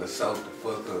them motherfuckers soaked the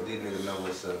fuck up. These niggas know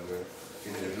what's up, man.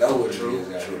 These niggas know what it is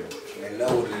out here. They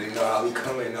know what it is. They know how we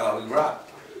come in, know how we rock.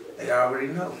 They already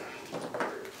know.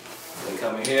 They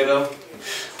coming here, though?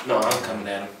 No, I'm coming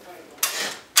at them.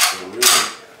 For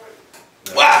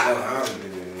real. Wow!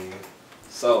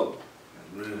 So,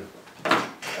 real.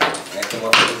 That come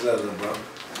up with this other, bro.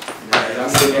 Man, I'm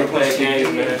sitting here playing games,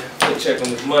 man. Let's check on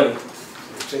this money.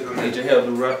 Need your help,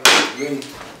 Du-Rocc.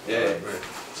 Yeah, bro.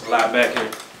 It's a lot back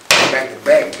here. Back to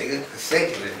back, nigga.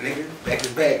 Consecutive, nigga. Back to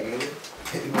back, nigga.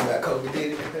 You got Kobe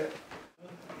did it.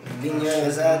 Beating your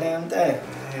ass all damn thing.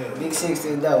 Yeah. Big 6 to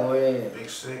the door, where they at? Big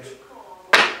 6.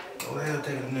 What the hell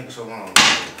taking the nigga so long?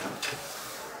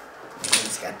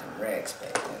 Niggas got them racks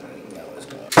back there. You know what's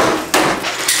going on.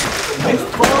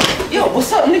 Yo,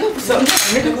 what's up, nigga? What's up,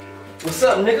 nigga? What's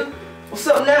up, nigga? What's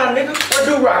up now, nigga? Where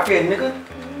Du-Rocc at, nigga?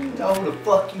 You know who the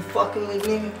fuck you fucking with,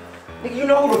 nigga? Nigga, you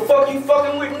know who the fuck you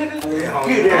fucking with, nigga?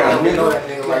 Get down, nigga. That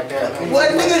nigga like that.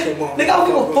 What, nigga? Nigga, I don't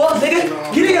give a fuck,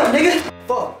 nigga. Get down, nigga.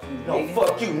 Fuck you. No,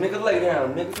 fuck you, nigga. Lay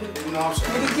down, nigga. You know what I'm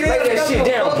saying? Nigga, lay that shit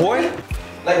down, boy.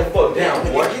 Lay the fuck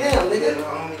down, boy. Get down, nigga.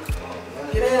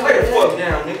 Get down. Lay the fuck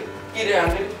down, nigga. Get down,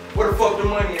 nigga. Where the fuck the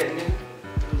money at, nigga?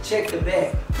 Check the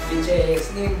back, bitch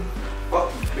ass nigga.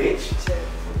 Fuck you, bitch.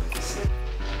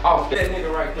 Off that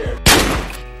nigga right there.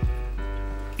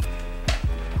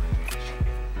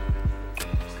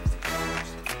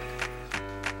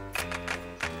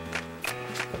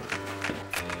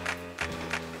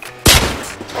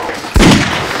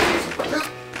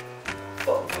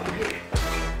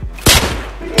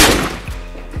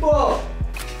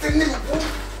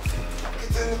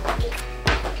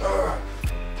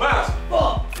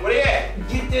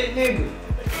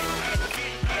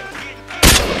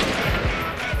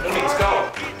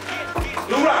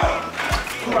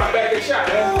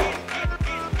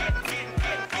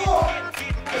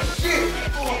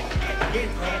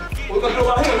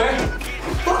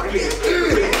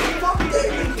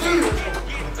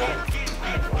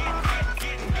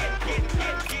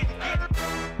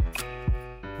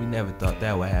 We never thought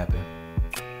that would happen.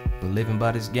 But living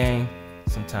by this game,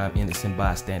 sometimes innocent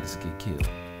bystanders get killed.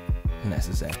 And that's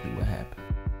exactly what happened.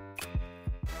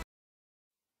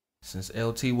 Since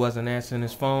LT wasn't answering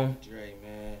his phone, Dre,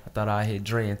 man. I thought I'd hit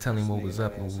Dre and tell him what was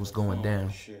up and what was going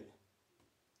down.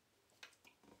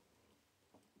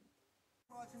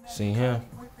 See him?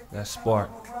 That's Spark.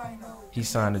 He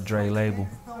signed a Dre label.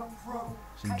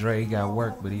 See, Dre got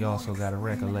work, but he also got a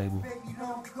record label.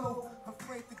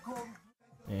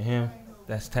 And him,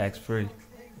 that's Tax Free.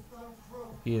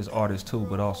 He is artist too,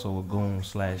 but also a goon /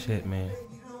 hitman.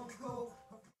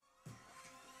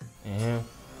 And him,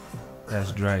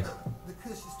 that's Dre.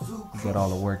 He got all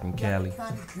the work in Cali.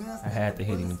 I had to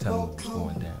hit him and tell him what was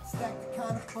going down.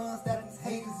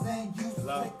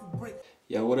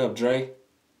 Yo, what up, Dre?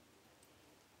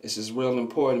 This is real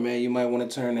important, man. You might want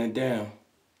to turn that down.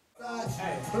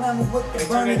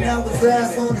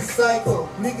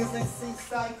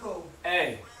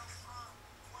 Hey,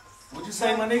 what'd you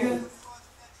say, my nigga?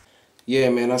 Yeah,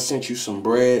 man, I sent you some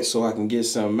bread so I can get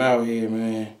something out here,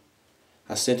 man.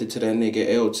 I sent it to that nigga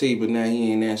LT, but now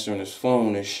he ain't answering his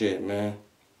phone and shit, man.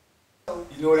 You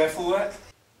know where that fool at?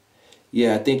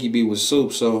 Yeah, I think he be with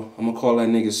Soup, so I'm gonna call that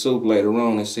nigga Soup later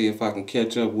on and see if I can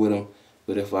catch up with him.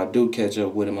 But if I do catch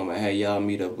up with him, I'm gonna have y'all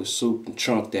meet up with Soup and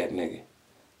trunk that nigga.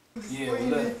 Yeah, well,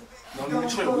 look, don't even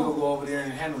trip. We're gonna go over there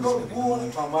and handle this nigga. You know what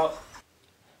I'm talking about?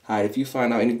 Alright, if you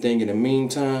find out anything in the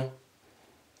meantime,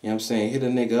 you know what I'm saying, hit a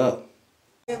nigga up.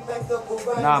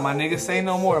 Nah, my nigga, say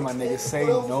no more, my nigga. Say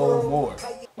no more.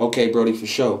 Okay, Brody, for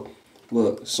sure.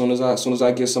 Look, as soon as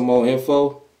I get some more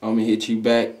info, I'm gonna hit you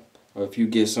back. Or if you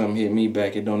get something, hit me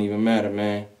back. It don't even matter,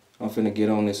 man. I'm finna get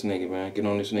on this nigga, man. Get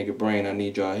on this nigga brain. I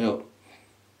need y'all help.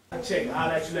 Check, I'll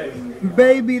let you later.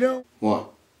 Baby, though. One.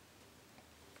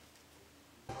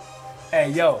 Hey,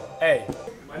 yo, hey,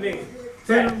 my nigga.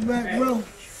 Turn it back, bro.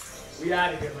 We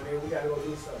out of here, my nigga. We gotta go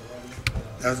do something, man.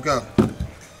 Let's go. Come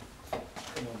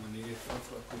on, my nigga. Don't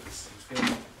fuck with this. You feel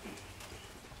me?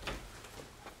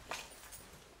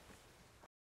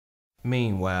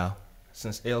 Meanwhile,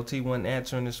 since LT wasn't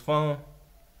answering his phone,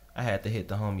 I had to hit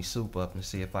the homie Soup up and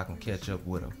see if I can catch up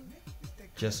with him.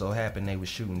 Just so happened they was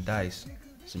shooting dice,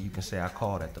 so you can say I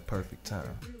called at the perfect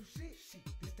time.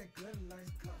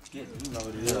 You know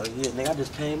what it is. Yeah, nigga, I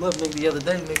just came up, nigga, the other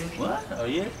day, nigga. What? Oh,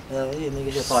 yeah? Hell yeah,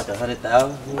 nigga, just for like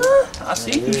 100,000. I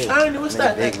see you shining. What's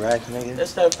that? Big racks, nigga.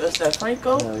 That's that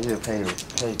Franco? Hell yeah,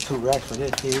 paid 2 racks for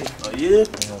that, kid. Oh, yeah?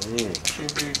 Hell yeah.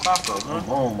 Shit, big Paco, huh? Come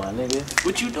on, my nigga.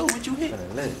 What you do? What you hit? I'm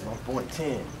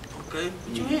 1.10. Okay,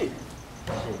 what you hit?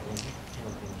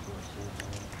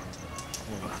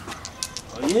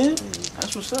 Oh, yeah?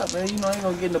 That's what's up, man. You know, I ain't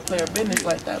gonna get into player business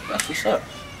like that, but that's what's up.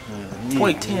 Yeah,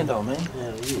 Point 10 though, man.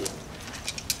 Hell yeah.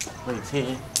 Point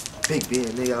 10. Big Ben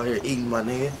nigga out here eating, my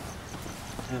nigga.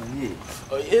 Hell yeah.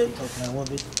 Oh yeah? Talking one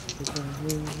bitch.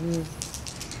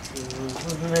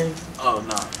 Oh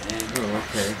no, man. Oh,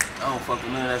 okay. I don't fuck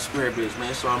with none of that square bitch,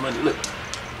 man. So I'm gonna look.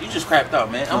 You just crapped out,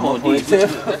 man. I'm on on these. point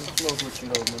That's 10. Smoke with you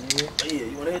though, my nigga. Oh, yeah,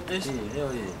 you wanna hit this? Yeah,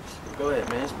 hell yeah. Go ahead,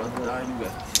 man. It's about to die. You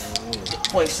got Hell yeah.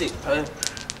 0.6, man.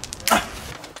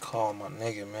 Call my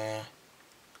nigga, man.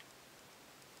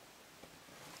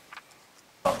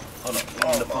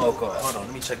 Hold on, the phone call. Hold on,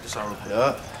 let me check this out real quick.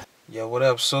 Yeah. Yo, what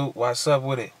up, Soup? What's up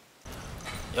with it?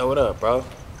 Yo, what up, bro?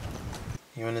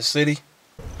 You in the city?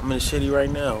 I'm in the city right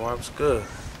now. Why was good?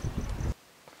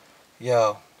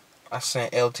 Yo, I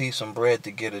sent LT some bread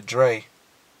to get a Dre.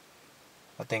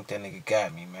 I think that nigga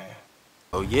got me, man.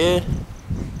 Oh, yeah?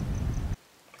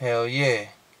 Hell yeah.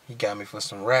 He got me for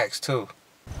some racks, too.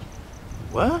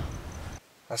 What?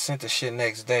 I sent the shit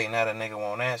next day. Now the nigga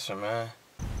won't answer, man.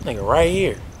 Nigga right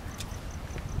here.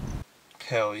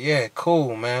 Hell yeah,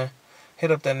 cool, man.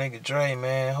 Hit up that nigga Dre,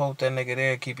 man. Hold that nigga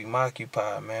there, keep him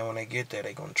occupied, man. When they get there,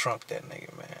 they gonna trunk that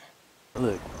nigga, man.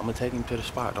 Look, I'm gonna take him to the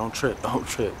spot. Don't trip, don't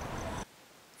trip.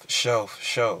 For sure, for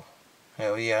sure.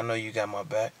 Hell yeah, I know you got my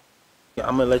back. Yeah,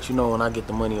 I'm gonna let you know when I get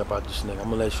the money up out this nigga. I'm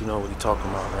gonna let you know what he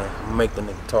talking about, man. I'm gonna make the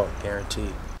nigga talk,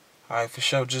 guaranteed. Alright, for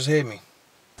sure, just hit me.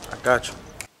 I got you.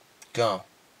 Gone.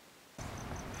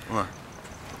 Come on.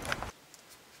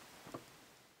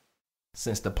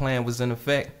 Since the plan was in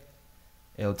effect,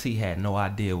 LT had no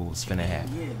idea what was finna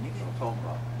happen. Yeah, nigga, I'm talking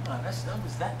about. Nah, that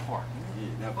was that part, nigga.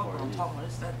 Yeah, that part. I'm talking about.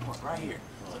 It's that part right here.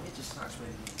 So get your snacks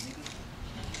ready, nigga.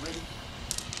 Ready?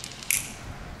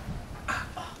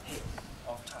 Hit.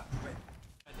 Off top. Ready.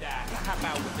 How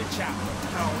about with the chopper?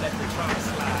 I don't let the drum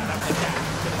slide. I'm the guy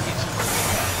gonna get you on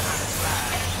the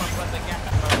slide. My brother got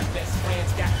the murder, best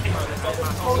friends got the murder, but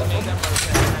my homie made the murder.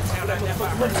 Town I never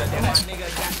heard of. Then my nigga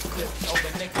got clipped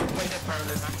over nigga printed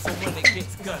burners. So when it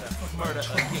gets gutter, murder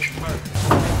or get murdered.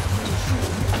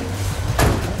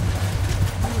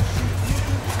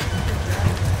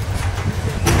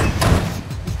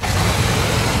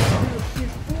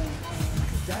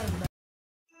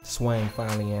 Swain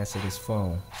finally answered his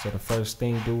phone, so the first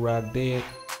thing Du-Rocc did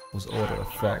was order a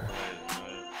fire.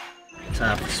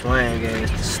 Time for Swain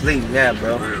games to sleep now,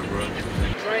 bro.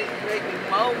 Drake making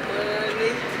more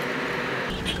money.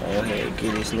 Go ahead,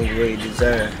 get this nigga what he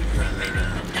deserve.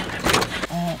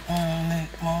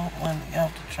 Make more money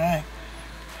off the train.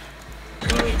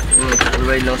 We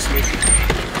ready, no sleep?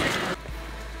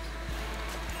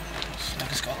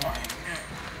 Let's go right.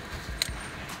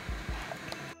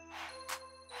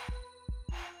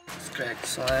 Let's crack the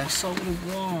Swain. So what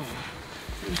it wrong?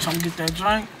 You trying to get that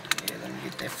drink? Yeah, let me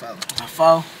get that foul. A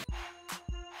foul?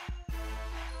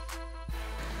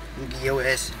 You get your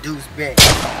ass a deuce back.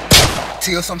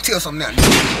 Tell something now.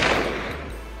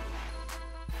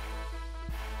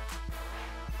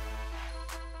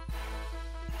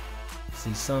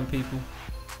 See, some people,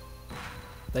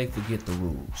 they forget the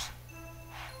rules.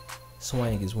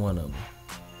 Swang is one of them.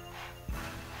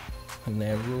 And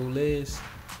that rule is,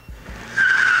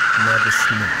 never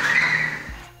snitch.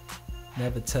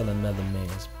 Never tell another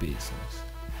man's business.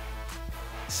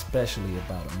 Especially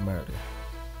about a murder.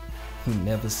 You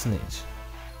never snitch.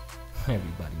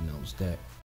 Everybody knows that.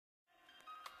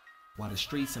 While the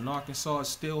streets in Arkansas is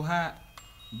still hot,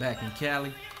 back in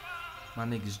Cali, my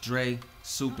niggas Dre,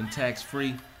 Soup and Tax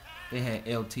Free, they had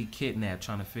LT kidnapped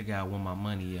trying to figure out where my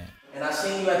money at. And I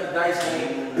seen you at the dice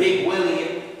game, Big Willie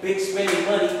and Big spending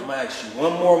money. I'ma ask you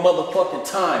one more motherfucking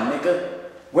time, nigga.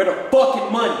 Where the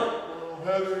fucking money? I don't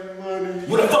have any money.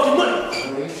 Where the fucking money?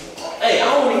 Hey, I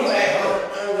don't even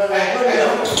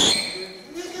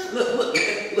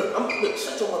Look,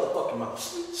 shut your motherfucking mouth.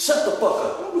 Shut the fuck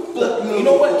up. Look, you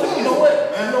know what? Give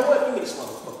me this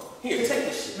motherfucker. Here, take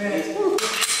this shit, man.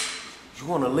 You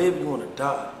wanna live, you wanna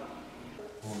die?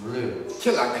 I wanna live.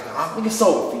 Kill that nigga, huh? Nigga, it's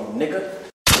over for you, nigga.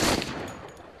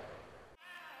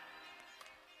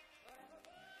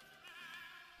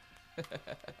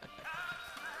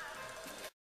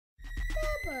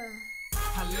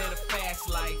 I live a fast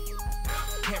life.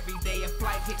 Every day a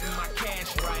flight hitting my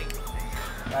cash right.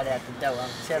 Right out the door, I'm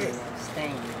telling you, I'm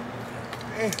staying.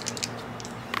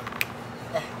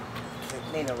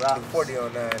 Need a rock. 40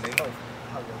 on 9, nigga.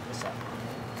 Hold on, what's up?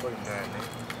 49, nigga.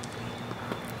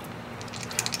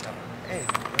 Hey,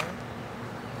 man.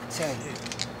 Tell you.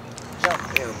 Jump.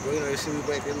 Damn, bro, you know they see me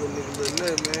back there, little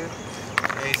nut, man.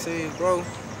 I ain't seen, bro.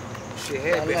 Shit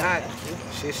had been hot.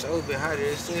 Shit sure been hot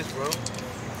ever since, bro.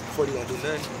 40 gonna do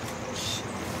nothing.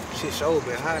 Shit sure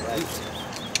been hot.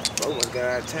 Bro almost got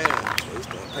out of town. So he's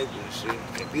doing paper and shit.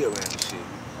 Can't be around this shit.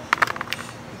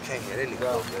 You can't have that nigga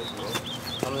go place, bro.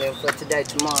 I'm living for today,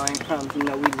 tomorrow ain't promised. You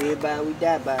know, we live by it, we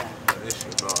die by it. This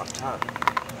shit, bro, off top.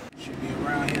 Should be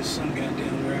around here some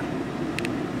goddamn where.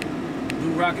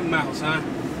 Du-Rocc and Mouse, huh?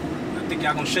 I think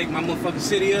y'all gonna shake my motherfucking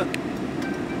city up?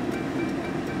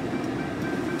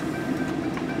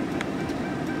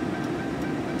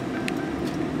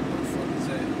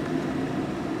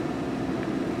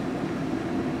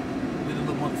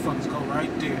 Motherfuckers go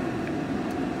right there.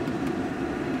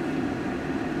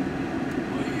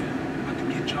 Oh yeah, I can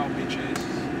get y'all bitch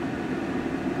asses.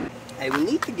 Hey, we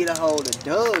need to get a hold of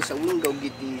Doug so we can go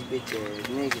get these bitch ass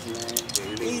niggas,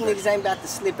 man. These niggas ain't about to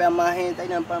slip out my hands. They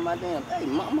done burn my damn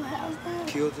mama house down.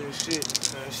 Killed and shit.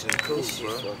 That shit cool, this shit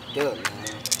bro. fucked up,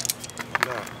 man.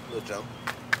 Nah, Lil Joe.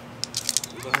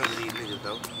 We gonna handle these niggas,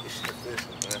 though. This shit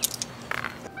official, man.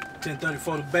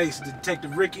 1034 the base,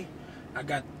 Detective Ricky. I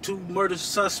got 2 murder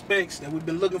suspects that we've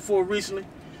been looking for recently.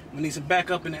 We need some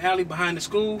backup in the alley behind the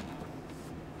school.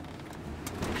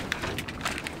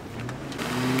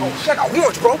 Oh, shit, I got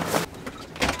warrants, bro.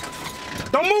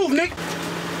 Don't move, nigga.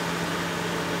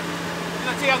 Did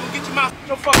I tell you I was gonna get your mouth? Put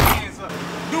your fucking hands up.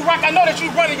 Du-Rocc, I know that you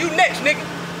running. You next, nigga.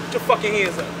 Put your fucking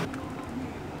hands up.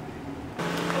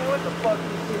 Man, what the fuck is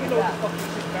this shit? You know what the fuck this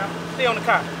shit about. Stay on the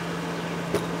car.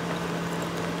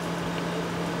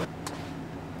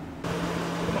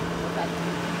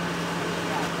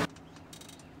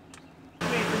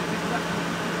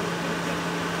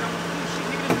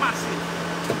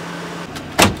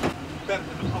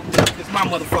 This is my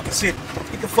motherfucking city.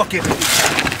 Get the fuck in here.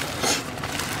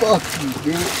 Fuck you,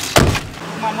 bitch.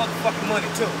 My motherfucking money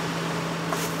too.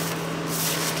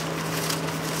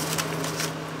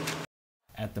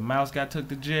 After Mouse got took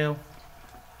to jail,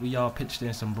 we all pitched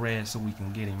in some bread so we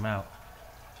can get him out.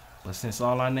 But since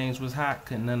all our names was hot,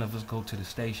 couldn't none of us go to the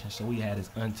station, so we had his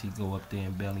auntie go up there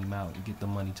and bail him out and get the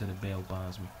money to the bail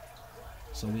bondsman.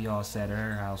 So we all sat at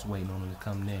her house waiting on him to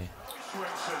come there.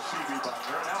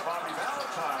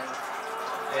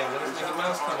 Hey, when this nigga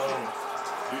Mouse come on?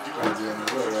 Did you have in the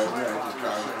hood right now? He just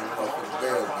got fucking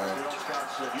bail, man.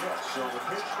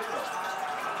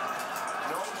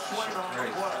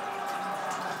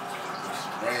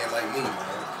 Ran like me, man.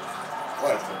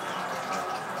 What the fuck?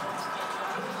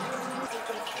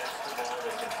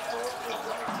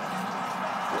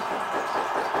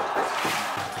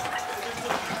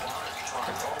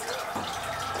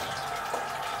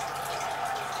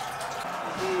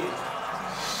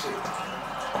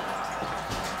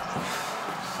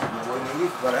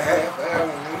 But a half hour,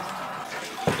 man.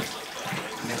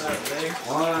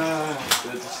 Wow,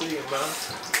 good to see you, man.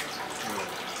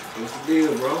 What's the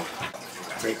deal, bro?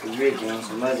 Take a Rick on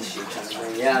some other shit, trying to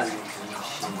bring y'all niggas and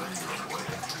shit.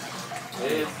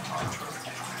 Yeah.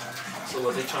 So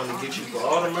what, they trying to get you for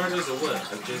all the murders or what?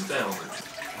 Or just that one?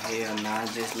 Hell nah,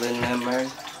 just letting them murder.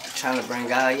 Trying to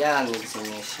bring all y'all niggas in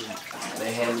that shit.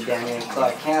 They had me down here in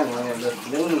Clark County on that little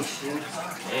loony shit.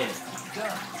 Man.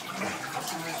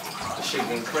 This shit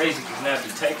getting crazy because now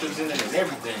detectives in it and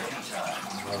everything.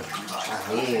 My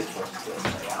head fucked up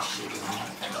like that shit, man.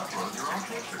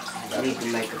 I need to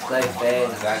make a play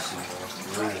fast. Got you,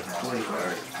 Quick.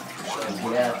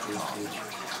 Get out this bitch.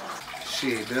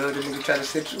 Shit, dude, this nigga try to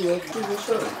set you up. What's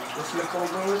up? What's your phone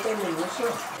going with that nigga? What's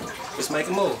up? Let's make a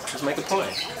move. Let's make a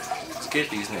plan. Let's get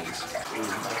these niggas.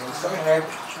 Something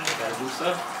happened. Gotta do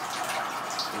something.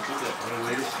 Let's do that. Ain't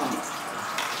ready to sleep.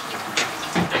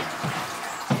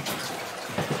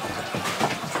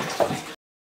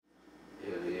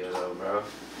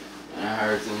 I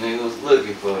heard some niggas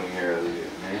looking for me earlier,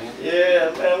 man.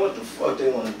 Yeah, man, what the fuck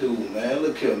they want to do, man?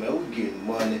 Look here, man, we getting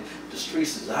money. The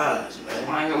streets is ours, man.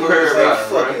 I ain't worried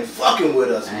about it, fucking with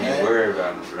us, I man. ain't worried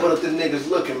about it, bro. But if the niggas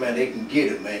looking, man, they can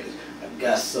get it, man, 'cause I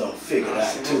got something figured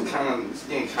out, too. It's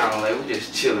getting kind of late. We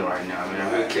just chilling right now,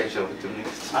 man. We'll catch up with them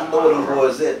niggas. I know where them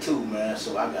boys at, too, man,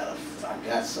 so I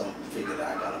got something figured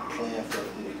out. I got a plan for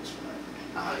them niggas, man.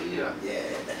 Oh, yeah. Yeah.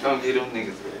 Don't get them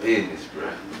niggas business, bro.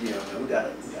 Yeah, man, we got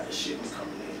a shipment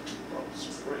coming in, too, bro.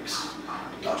 Some bricks.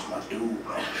 Lost my dude,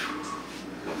 man.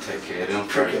 Gonna take care of them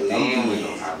first, then we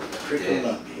gonna holler at Cricket that.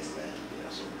 Colombian, man.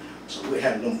 Yeah, so we'll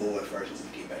have them boys first and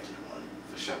we get back to the money.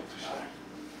 For sure.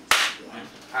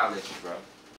 I'll let you, bro.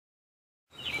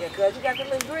 Yeah, cuz you got the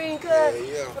little green, cuz?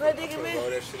 Yeah. What I dig it, man? Roll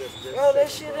that shit up. Roll that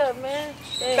shit up, man.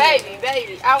 Damn.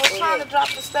 Baby, I was trying to drop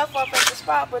the stuff off at the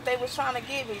spot, but they was trying to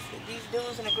give me these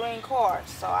dudes in the green cars,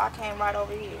 so I came right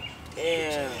over here.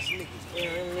 Damn. Them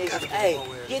niggas. Hey,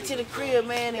 get to the crib,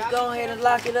 man, and go ahead and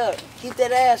lock it up. Keep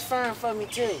that ass firm for me,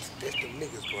 too. That's the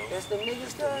niggas, bro. That's the niggas,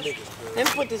 That's the cuz? niggas, cuz. Let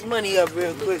me put this money up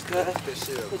real quick, cuz. Put that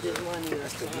shit up. Put this money up.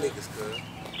 That's the niggas, cuz.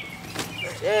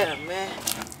 Yeah, man.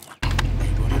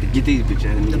 Get these bitch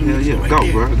ass niggas. Hell yeah.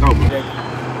 Go, bro. Go, bro.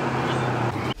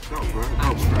 Go, bro. Go, bro.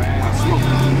 I smoke.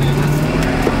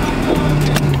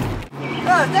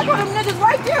 Cuz, that's one of them niggas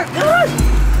right there, cuz.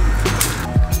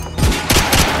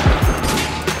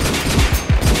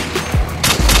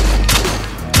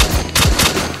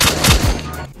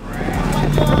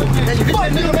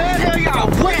 Fuck nigga, man. Hell y'all.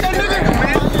 What that nigga,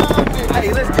 man? Hey,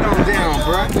 let's get on down,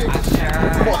 bro.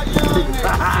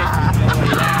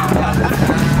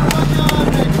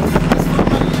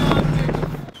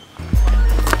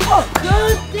 Oh,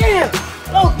 cuz, damn.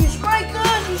 Oh, you straight,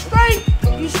 cuz? You straight?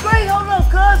 You straight? Hold up,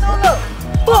 cuz. Hold up.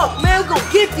 Fuck, man. We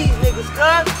gonna get these niggas,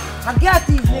 cuz. I got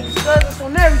these niggas, cuz. It's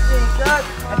on everything, cuz.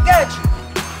 I got you.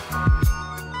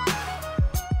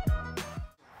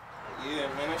 Yeah,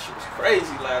 man, that shit was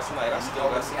crazy last night. I still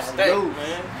got some steak,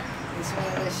 man. You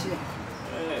smell that shit?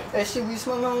 Yeah. That shit we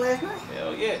smelled on last night?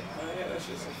 Hell yeah.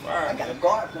 shit's some fire. I got a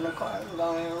guard in the car. I'm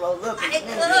going to roll up. Hey,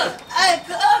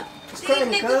 cuz.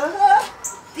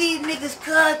 These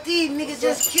niggas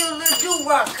just killed Lil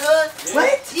Du-Rocc, cuz.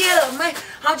 What? Yeah, man.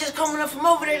 I'm just coming up from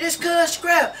over there. This cuz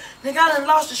scrap. Nigga, I done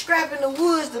lost the scrap in the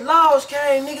woods. The laws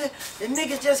came, nigga. The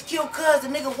niggas just killed cuz. The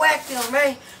nigga whacked them,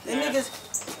 man. The niggas...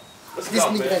 Let's this go,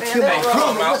 nigga man. that killed my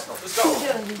Come brother. on, let's go. I'm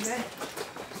telling you, man.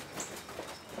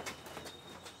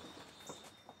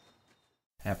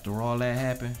 After all that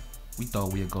happened, we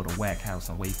thought we'd go to Whack House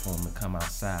and wait for him to come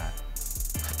outside.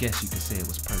 I guess you could say it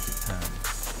was perfect timing.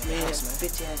 Man, this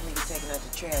bitch ass nigga taking out the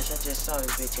trash. I just saw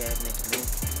this bitch ass nigga, man.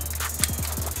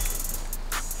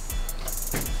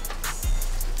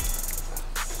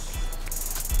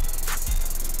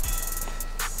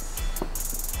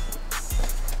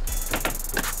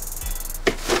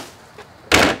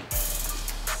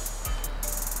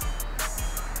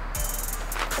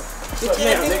 What's up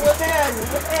now, nigga? What's happening?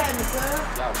 What's happening, cuz?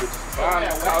 Y'all bitches fine.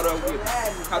 Caught up with me.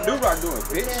 How Du-Rocc doing,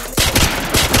 bitch?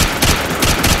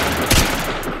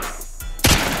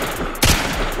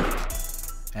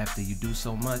 After you do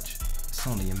so much, it's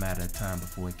only a matter of time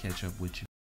before it catch up with you.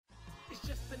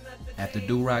 After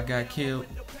Du-Rocc got killed,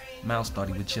 Mouse thought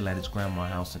he would chill at his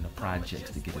grandma's house in the projects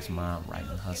to get his mind right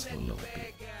and hustle a little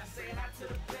bit.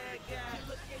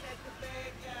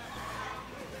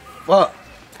 Fuck.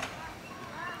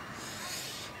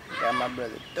 Got my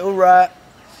brother Du-Rocc.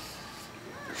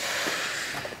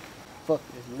 Fuck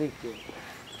this liquor.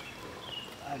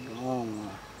 I go on, man.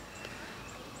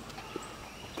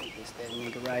 It's that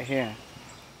nigga right here.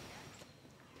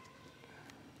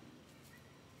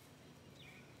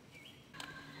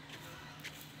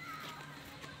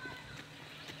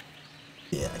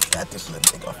 Yeah, I got this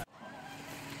little nigga.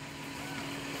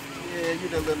 Yeah, you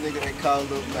the little nigga they call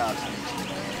Lil Mouse, man.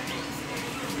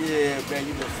 Yeah, man,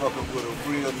 you been fucking with a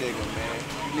real nigga, man.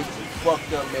 You niggas been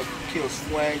fucked up, man. You kill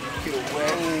Swang, you kill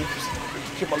West. You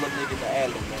kill my little nigga in the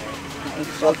alley, man.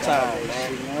 It's your time,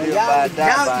 man. Y'all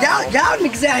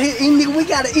niggas out here eating, nigga. We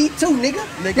gotta eat too, nigga.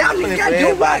 Y'all niggas gotta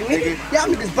do right, nigga. Y'all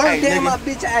niggas burn down my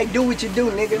bitch. I do what you do,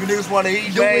 nigga. You niggas wanna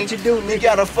eat, do man? What you do, nigga. You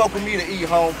gotta fuck with me to eat,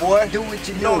 homeboy. Do what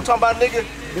you do. You know what I'm talking about, nigga?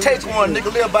 Take one,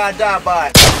 nigga. Live by, die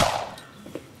by.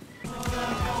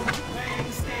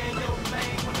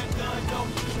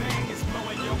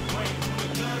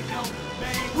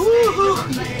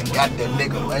 Got that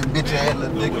nigga, man. Bitch ass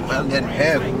little nigga, man. Let him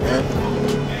have it, man.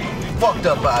 Fucked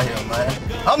up out here, man.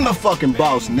 I'm the fucking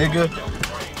boss, nigga.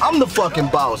 I'm the fucking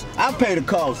boss. I pay the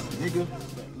cost, nigga.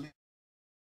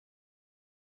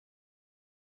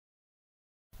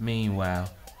 Meanwhile,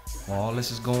 while all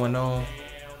this is going on,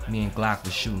 me and Glock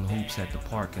was shooting hoops at the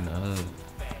park in the hood.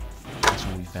 That's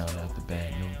when we found out the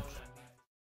bad news.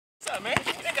 What's up, man?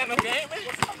 You ain't got no game, man.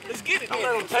 Let's get it, man.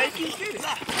 Don't let him take you. Let's get it.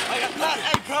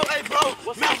 Hey, bro.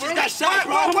 Man, just got shot,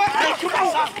 bro. Hey, come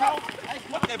on. Hey,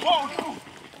 what that ball do?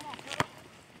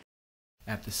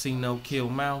 After C-No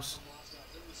killed Mouse,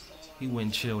 he went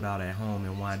and chilled out at home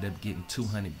and wound up getting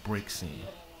 200 bricks in.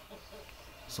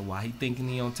 So while he thinking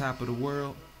he on top of the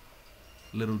world,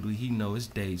 little do he know his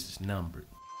days is numbered.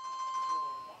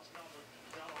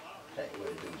 Hey, what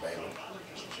it do, baby?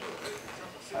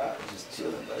 Just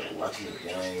chilling, baby, watching the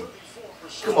game.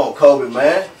 Come on, Kobe,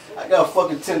 man. I got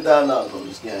fucking $10,000 on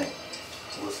this game.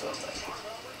 What's up, man?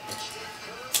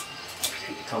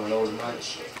 People coming over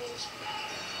tonight?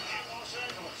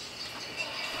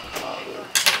 Oh,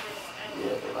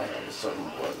 yeah, but I had a certain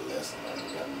boys a lesson, man. We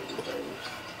got niggas, baby.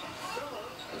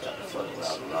 I got to fuck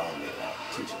around alone, nigga. I'm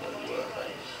teaching what the world,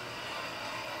 baby.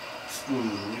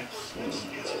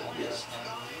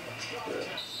 Yeah.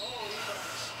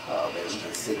 Oh, man, we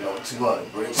just sitting on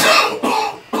 200 bricks.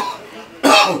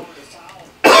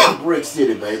 Brick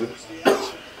City, baby.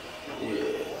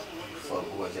 Yeah. Fuck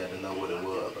boys had to know what it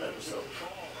was, baby, so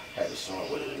had to show them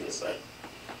what it is, baby.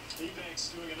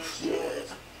 Yeah.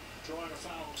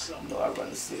 You know I run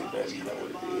the city, baby. You know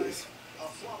what it is.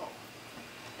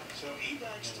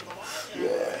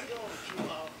 Yeah.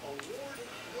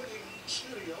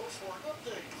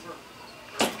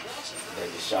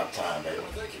 Baby, shop time, baby.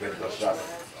 You ready to go shopping?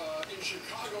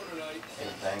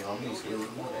 Anything on me, squeeze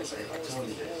more that, baby. I told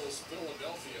you that.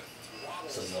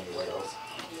 So you know the way over.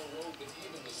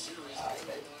 Alright,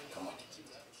 baby. Come on.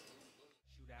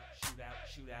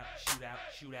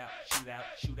 Shoot out.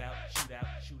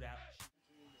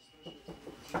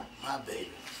 My baby.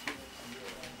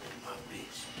 My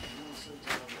bitch.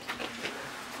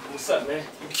 What's up, man?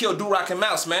 You killed Du-Rocc and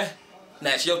Mouse, man.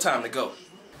 Now it's your time to go.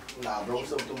 Nah, bro,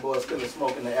 what's up with them boys killing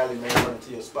smoke in the alley, man, running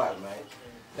to your spot, man.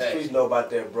 Hey. Please know about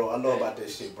that, bro. I know about that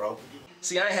shit, bro.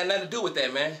 See, I ain't had nothing to do with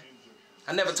that, man.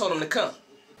 I never told him to come.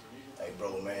 Hey,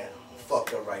 bro, man,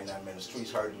 fucked up right now, man. The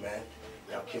streets hurting, man.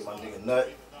 Y'all killed my nigga Nut.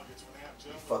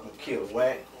 You fucking killed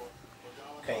Wack.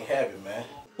 Can't have it, man.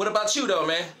 What about you though,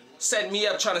 man? Setting me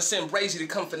up trying to send Brazy to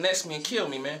come finesse me and kill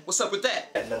me, man. What's up with that?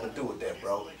 Had nothing to do with that,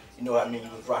 bro. You know what I mean? You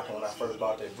was rocking when I first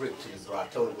bought that brick to you, bro. I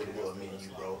told you what it was, me and you,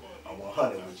 bro. I'm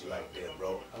 100 with you like that, bro.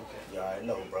 Okay. You already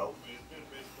know, bro.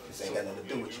 This ain't got nothing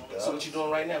to do with you, dog. So what you doing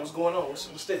right now? What's going on?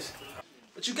 What's this?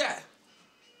 What you got?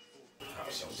 I'm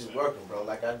just working, bro,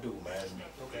 like I do, man.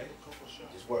 Okay.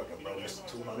 Just working, bro. Mr.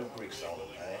 200 bricks on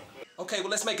it, man. Okay, well,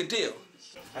 let's make a deal.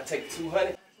 I take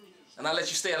 200. And I'll let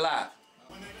you stay alive.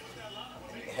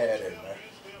 You can have that, man.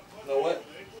 You know what?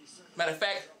 Matter of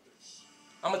fact,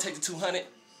 I'm gonna take the 200. I'm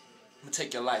gonna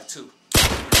take your life, too.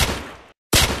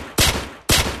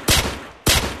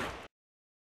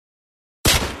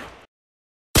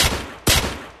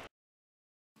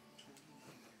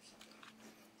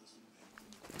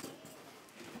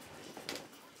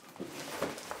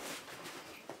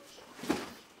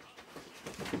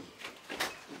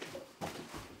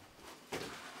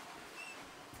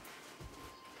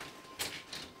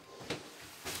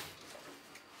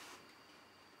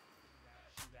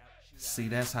 See,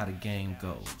 that's how the game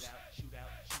goes.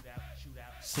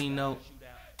 C-Note,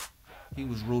 he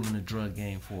was ruling the drug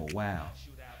game for a while.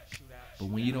 But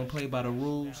when you don't play by the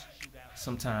rules,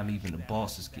 sometimes even the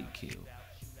bosses get killed.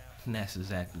 And that's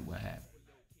exactly what happened.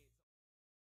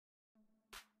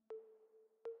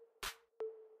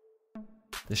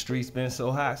 The streets been so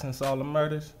hot since all the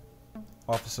murders.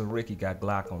 Officer Ricky got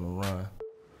Glock on the run.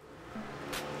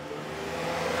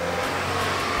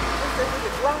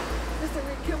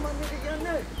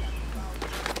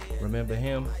 Remember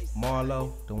him,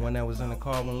 Marlo, the one that was in the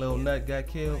car when Lil Nut got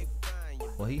killed?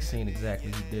 Well, he seen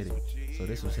exactly who did it, so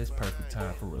this was his perfect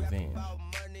time for revenge.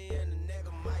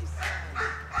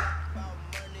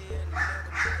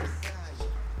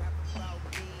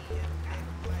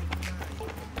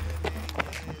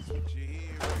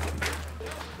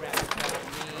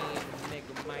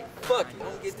 Fuck, you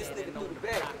don't get this nigga through the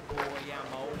back.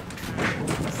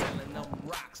 Selling them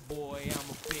rocks, boy, I'm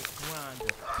a big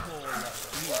grinder. Pull up,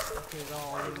 stuck it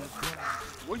all in the ground.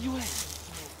 Where you at?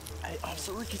 Hey,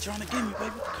 Officer Ricky trying to get me,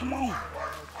 baby. Come on.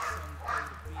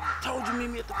 Told you meet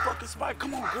me at the fucking spot.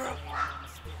 Come on, girl.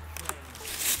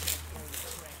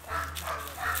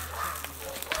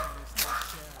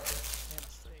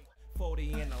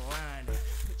 In the line,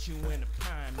 put you in a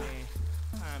pine, man.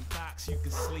 Pine box, you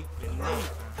can sleep in there.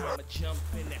 I'ma jump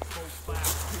in that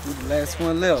 4-5. You the last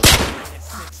one left.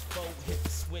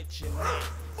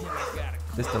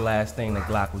 This the last thing that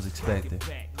Glock was expecting.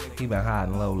 He been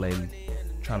hiding low lately,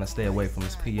 trying to stay away from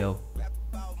his P.O.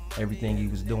 Everything he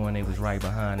was doing, they was right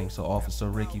behind him, so Officer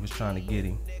Ricky was trying to get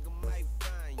him.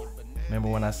 Remember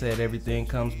when I said everything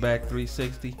comes back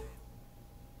 360?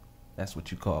 That's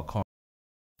what you call karma.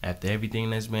 After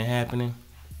everything that's been happening,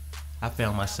 I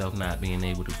found myself not being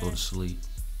able to go to sleep.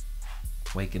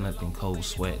 Waking up in cold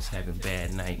sweats, having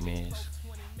bad nightmares.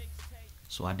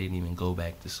 So I didn't even go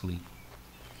back to sleep.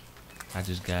 I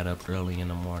just got up early in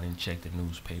the morning, checked the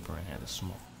newspaper, and had a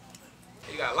smoke.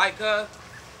 You got a light, cuz?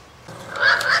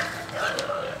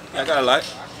 Yeah, I got a light.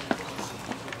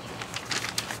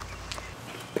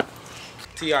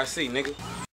 TRC, nigga.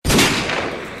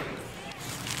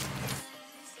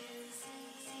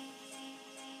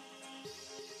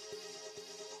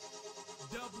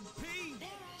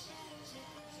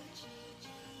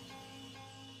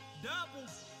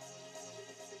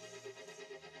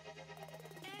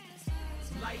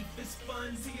 Life is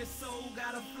fun, see your soul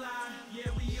gotta fly.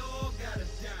 Yeah, we all gotta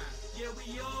die. Yeah,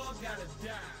 we all gotta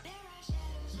die.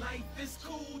 Life is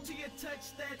cool till you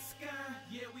touch that sky.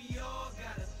 Yeah, we all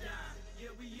gotta die. Yeah,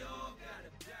 we all gotta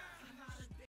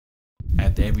die.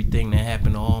 After everything that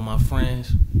happened to all my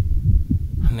friends,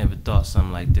 I never thought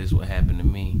something like this would happen to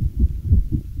me.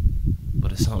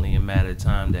 But it's only a matter of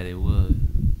time that it would.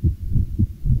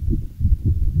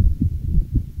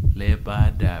 Live by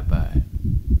it, die by it.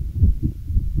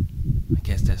 I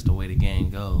guess that's the way the game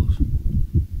goes.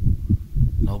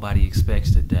 Nobody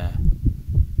expects to die.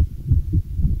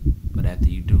 But after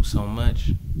you do so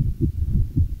much,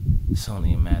 it's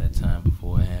only a matter of time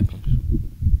before it happens.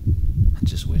 I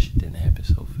just wish it didn't happen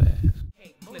so fast.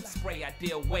 Flip spray, I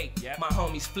deal weight. My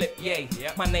homies flip yay.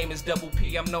 My name is Double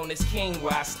P, I'm known as King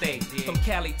where I stay. From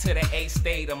Cali to the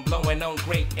A-State, I'm blowing on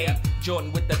grade 8.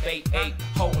 Jordan with the bait 8,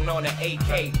 holding on the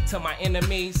AK. To my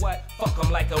enemies, fuck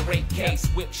them like a rape case.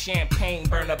 Whip champagne,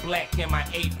 burn a black in my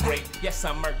 8th grade. Yes,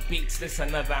 I murk beats, this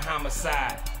another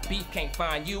homicide. beef can't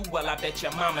find you, well I bet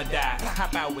your mama died.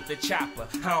 Hop out with the chopper,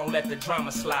 I don't let the drama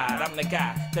slide. I'm the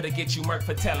guy that'll get you murked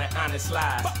for telling honest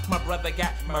lies. My brother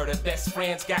got murdered, best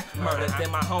friends got murdered. Then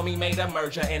my homie made a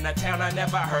merger in a town I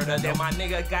never heard of. Then my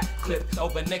nigga got clipped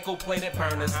over nickel-plated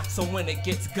burners. So when it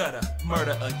gets gutter,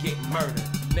 murder or get murdered,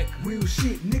 nigga. Real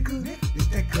shit, nigga, it's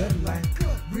that gutter life.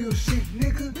 Real shit,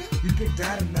 nigga, you can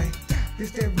die tonight.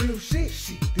 This that real shit,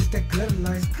 this that gutter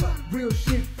life. Real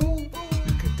shit, fool,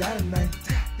 you can die tonight.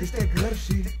 This that gutter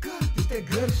shit, this that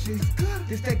gutter shit,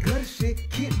 this that gutter shit.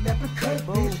 Kidnapping, cut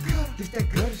bitch. This that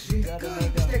gutter shit,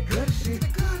 this that gutter shit,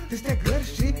 this that gutter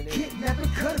shit. Kidnapping,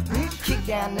 cut bitch. Kick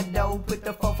down the door, put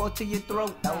the fofo to your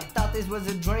throat. Thought this was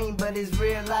a dream, but it's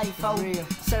real life, oh.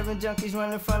 Serving junkies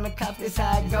running from the cops, this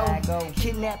how I go.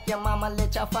 Kidnap your mama,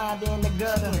 let y'all find her in the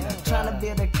gutter. Tryna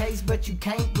build a case, but you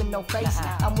can't with no face.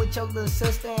 I'm with your little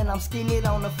sister and I'm skinning it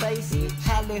on the face.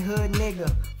 Hollywood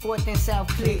nigga, 4th and South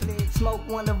Click. Smoke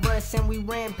one of us and we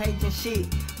rampaging shit.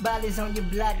 Bodies on your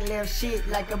block, left shit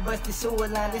like a busted sewer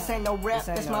line. This ain't no rap,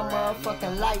 that's my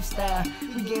motherfucking lifestyle.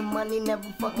 We getting money, never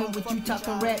fucking with you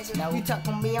talking rats. You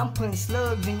talking me, I'm putting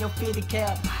slugs in your fitted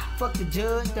cap. Fuck the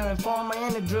judge, the informer,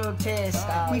 and the drug test.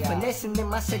 We finessing in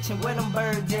my section where them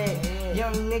birds at.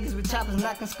 Young niggas with choppers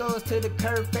knocking skulls to the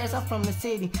curb fast. I'm from the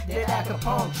city that I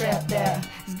Capone trapped out.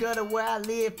 It's gutter where I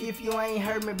live. If you ain't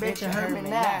heard me, bet you heard me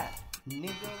now.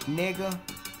 Nigga.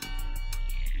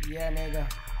 Yeah, nigga.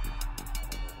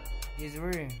 It's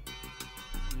real.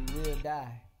 You will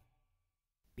die.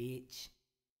 Bitch.